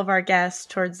ask all of our guests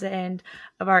towards the end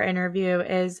of our interview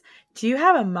is, do you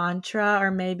have a mantra or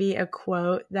maybe a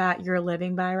quote that you're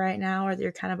living by right now or that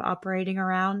you're kind of operating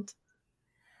around?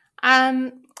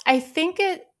 I think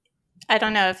I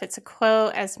don't know if it's a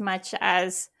quote as much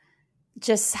as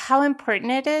just how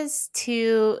important it is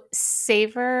to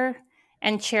savor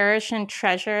and cherish and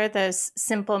treasure those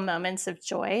simple moments of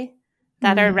joy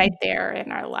that are right there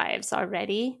in our lives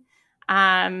already.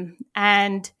 And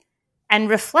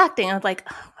reflecting of like,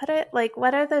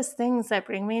 what are those things that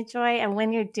bring me joy? And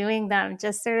when you're doing them,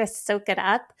 just sort of soak it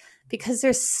up, because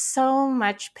there's so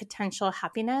much potential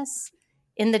happiness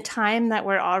in the time that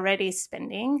we're already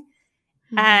spending.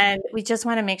 And we just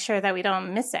want to make sure that we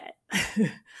don't miss it.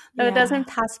 So it doesn't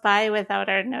pass by without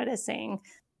our noticing.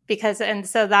 And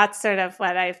so that's sort of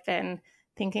what I've been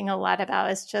thinking a lot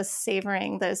about, is just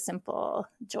savoring those simple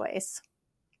joys.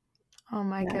 Oh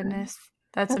my goodness.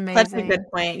 That's amazing. That's a good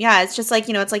point. Yeah. It's just like,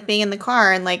 it's like being in the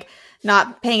car and like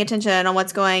not paying attention on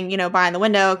what's going, by in the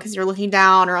window because you're looking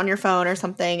down or on your phone or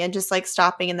something, and just like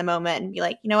stopping in the moment and be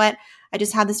like, you know what? I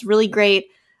just had this really great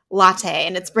latte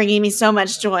and it's bringing me so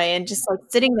much joy, and just like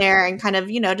sitting there and kind of,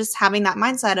 just having that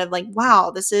mindset of like,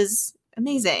 wow, this is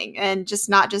amazing. And just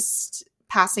not just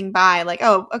passing by like,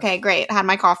 oh, okay, great. I had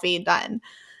my coffee, done.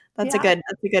 That's a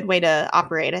good way to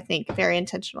operate, I think, very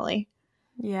intentionally.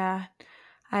 Yeah,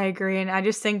 I agree. And I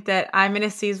just think that I'm in a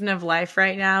season of life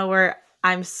right now where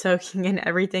I'm soaking in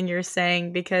everything you're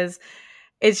saying, because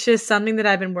it's just something that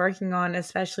I've been working on,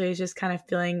 especially is just kind of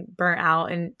feeling burnt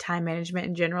out and time management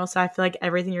in general. So I feel like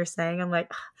everything you're saying, I'm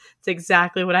like, it's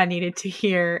exactly what I needed to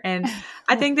hear. And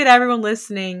I think that everyone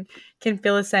listening can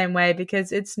feel the same way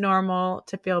because it's normal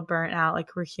to feel burnt out.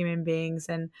 Like, we're human beings.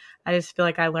 And I just feel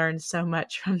like I learned so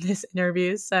much from this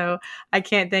interview. So I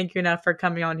can't thank you enough for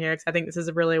coming on here because I think this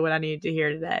is really what I needed to hear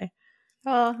today.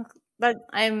 Well, but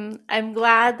I'm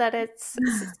glad that it's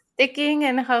sticking,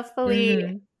 and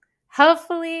hopefully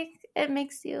it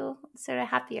makes you sort of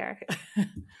happier.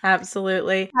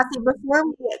 Absolutely. Cassie, before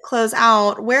we close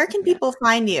out, where can people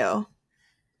find you?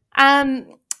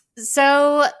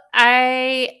 So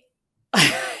I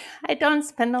don't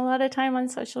spend a lot of time on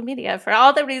social media for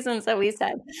all the reasons that we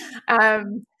said.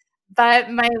 But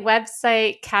my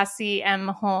website,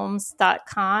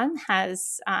 CassieMHolmes.com,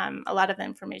 has a lot of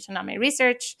information on my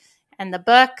research and the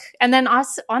book. And then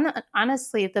also,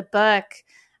 honestly, the book,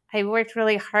 I worked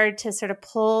really hard to sort of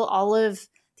pull all of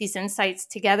these insights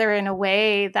together in a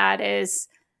way that is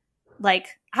like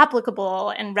applicable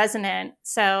and resonant.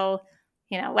 So,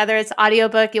 whether it's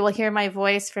audiobook, you will hear my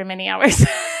voice for many hours.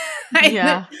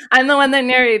 Yeah. I'm the one that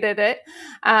narrated it.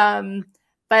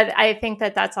 But I think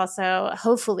that that's also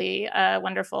hopefully a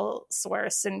wonderful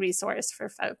source and resource for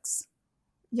folks.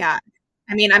 Yeah.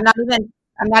 I mean, I'm not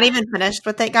even finished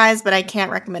with it, guys, but I can't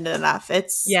recommend it enough.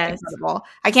 It's incredible.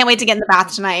 I can't wait to get in the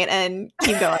bath tonight and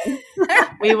keep going.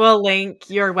 We will link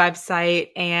your website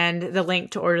and the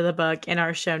link to order the book in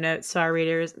our show notes so our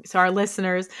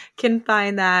listeners can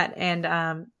find that.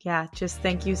 And just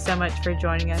thank you so much for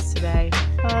joining us today.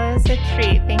 Oh, it was a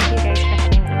treat. Thank you guys for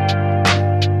having me.